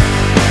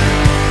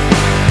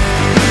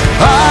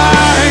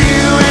 Are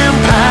you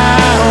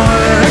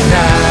empowered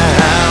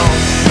now?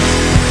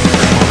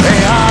 They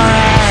are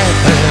right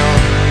now.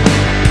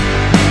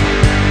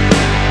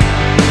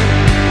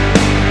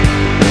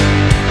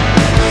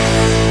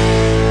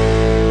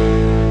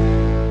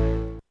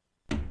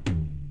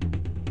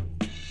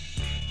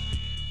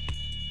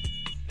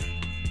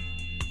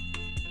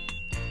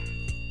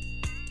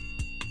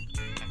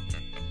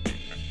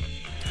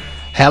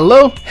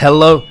 Hello,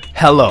 hello,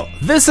 Hello,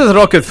 this is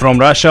Rocket from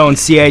Russia on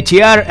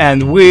CITR,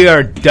 and we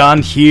are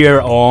done here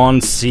on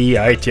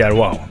CITR.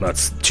 Wow,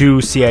 that's two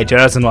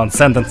CITRs in one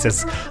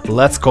sentence.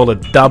 Let's call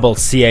it double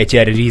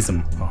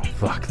CITRism. Oh,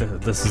 fuck,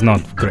 this is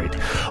not great.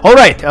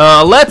 Alright,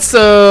 let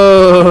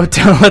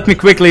me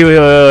quickly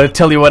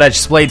tell you what I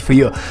just played for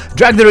you.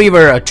 Drag the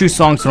River, two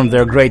songs from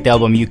their great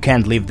album You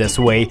Can't Live This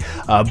Way,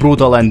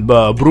 Brutal and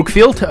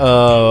Brookfield.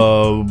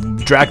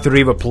 Drag the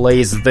River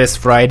plays this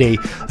Friday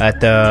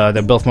at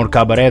the Biltmore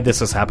Cabaret.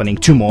 This is happening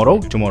tomorrow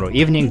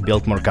evening.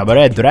 Biltmore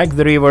Cabaret, Drag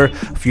the River,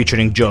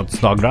 featuring John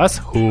Snodgrass,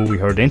 who we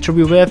heard an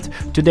interview with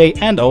today,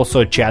 and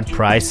also Chad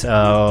Price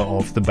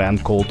of the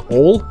band called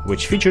All,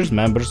 which features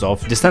members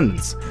of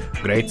Descendants.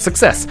 Great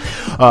success.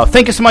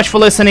 Thank you so much for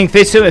listening.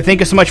 Thank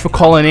you so much for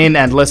calling in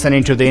and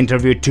listening to the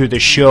interview, to the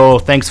show.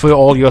 Thanks for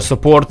all your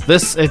support.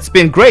 It's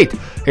been great.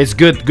 It's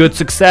good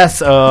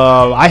success.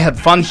 I had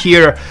fun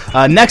here.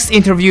 Next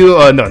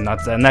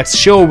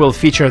show will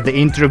feature the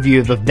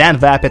interview with Dan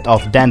Vapid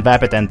of Dan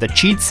Vapid and the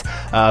Cheats.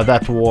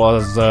 That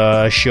was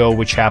a show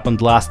which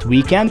happened last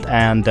weekend,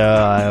 and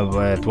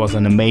it was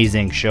an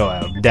amazing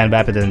show. Dan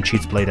Vapid and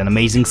Cheats played an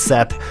amazing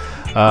set.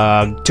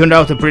 Turned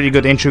out a pretty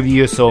good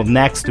interview, so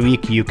next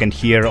week you can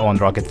hear on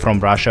Rocket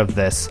from Russia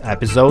this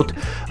episode.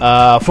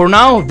 For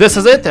now, this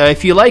is it.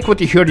 If you like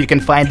what you heard, you can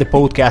find the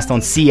podcast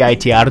on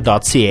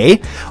CITR.ca,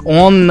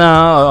 on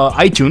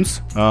iTunes,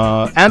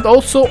 and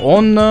also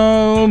on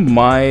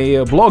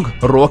my blog,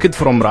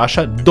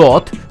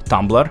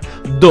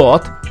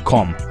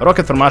 rocketfromrussia.tumblr.com.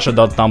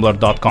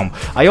 rocketfromrussia.tumblr.com.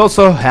 I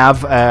also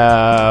have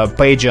a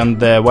page on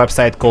the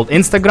website called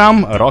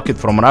Instagram, Rocket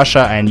from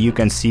Russia, and you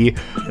can see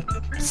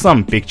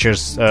some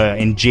pictures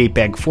in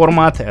JPEG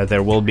format.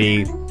 There will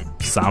be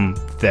some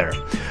there.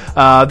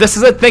 This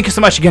is it. Thank you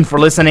so much again for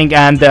listening,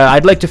 and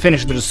I'd like to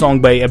finish with a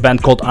song by a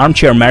band called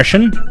Armchair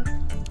Martian.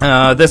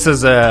 This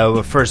is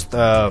the first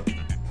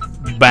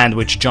band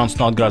which John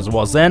Snodgrass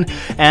was in,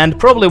 and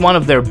probably one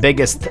of their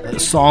biggest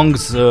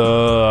songs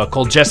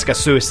called Jessica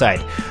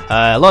Suicide.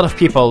 A lot of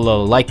people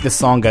like this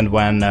song, and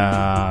when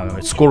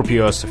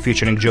Scorpios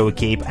featuring Joey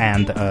Cape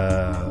and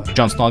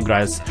John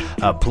Snodgrass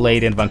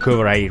played in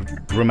Vancouver, I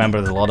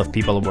remember that a lot of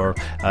people were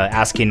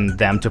asking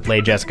them to play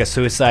Jessica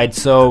Suicide,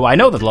 so I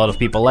know that a lot of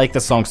people like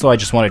this song, so I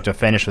just wanted to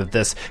finish with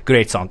this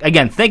great song.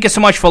 Again, thank you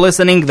so much for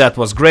listening. That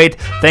was great.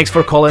 Thanks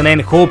for calling in.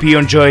 Hope you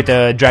enjoyed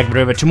Drag the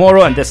River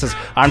tomorrow, and this is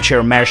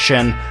Armchair Martian,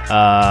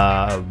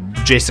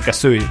 Jessica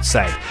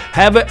Suicide.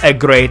 Have a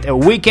great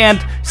weekend.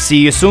 See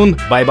you soon.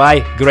 Bye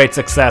bye. Great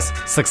success.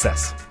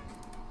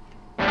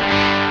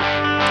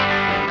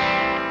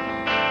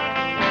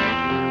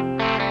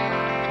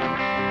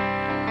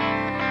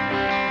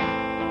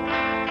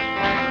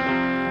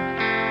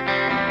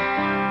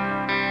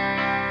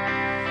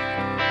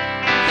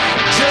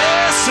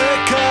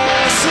 Jessica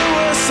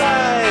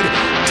Suicide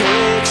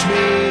takes me.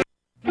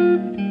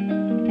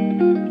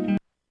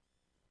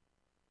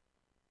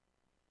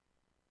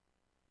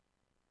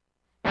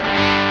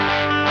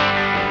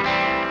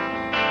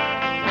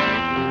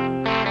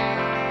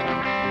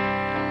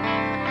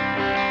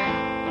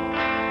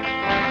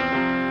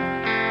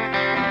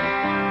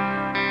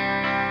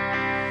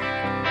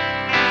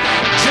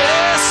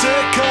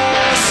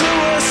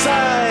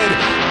 Suicide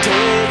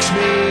takes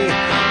me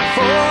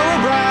for a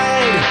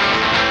ride.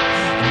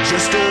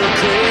 Just a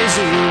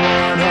crazy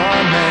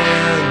one-armed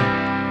man.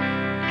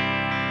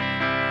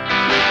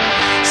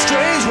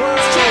 Strange world,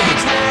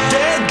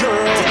 dead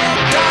girl,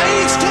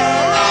 dying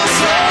still,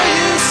 so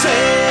you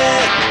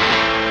said.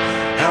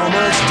 How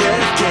much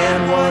death can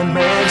one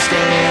man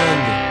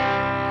stand?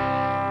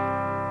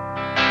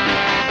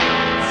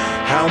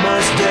 How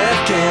much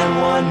death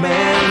can one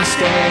man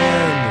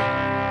stand?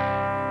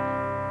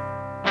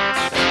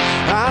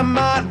 I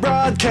might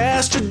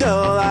broadcast your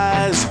dull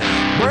eyes,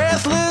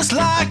 breathless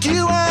like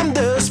you I'm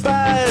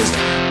despised,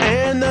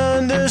 and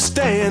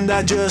understand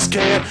I just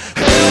can't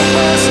help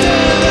but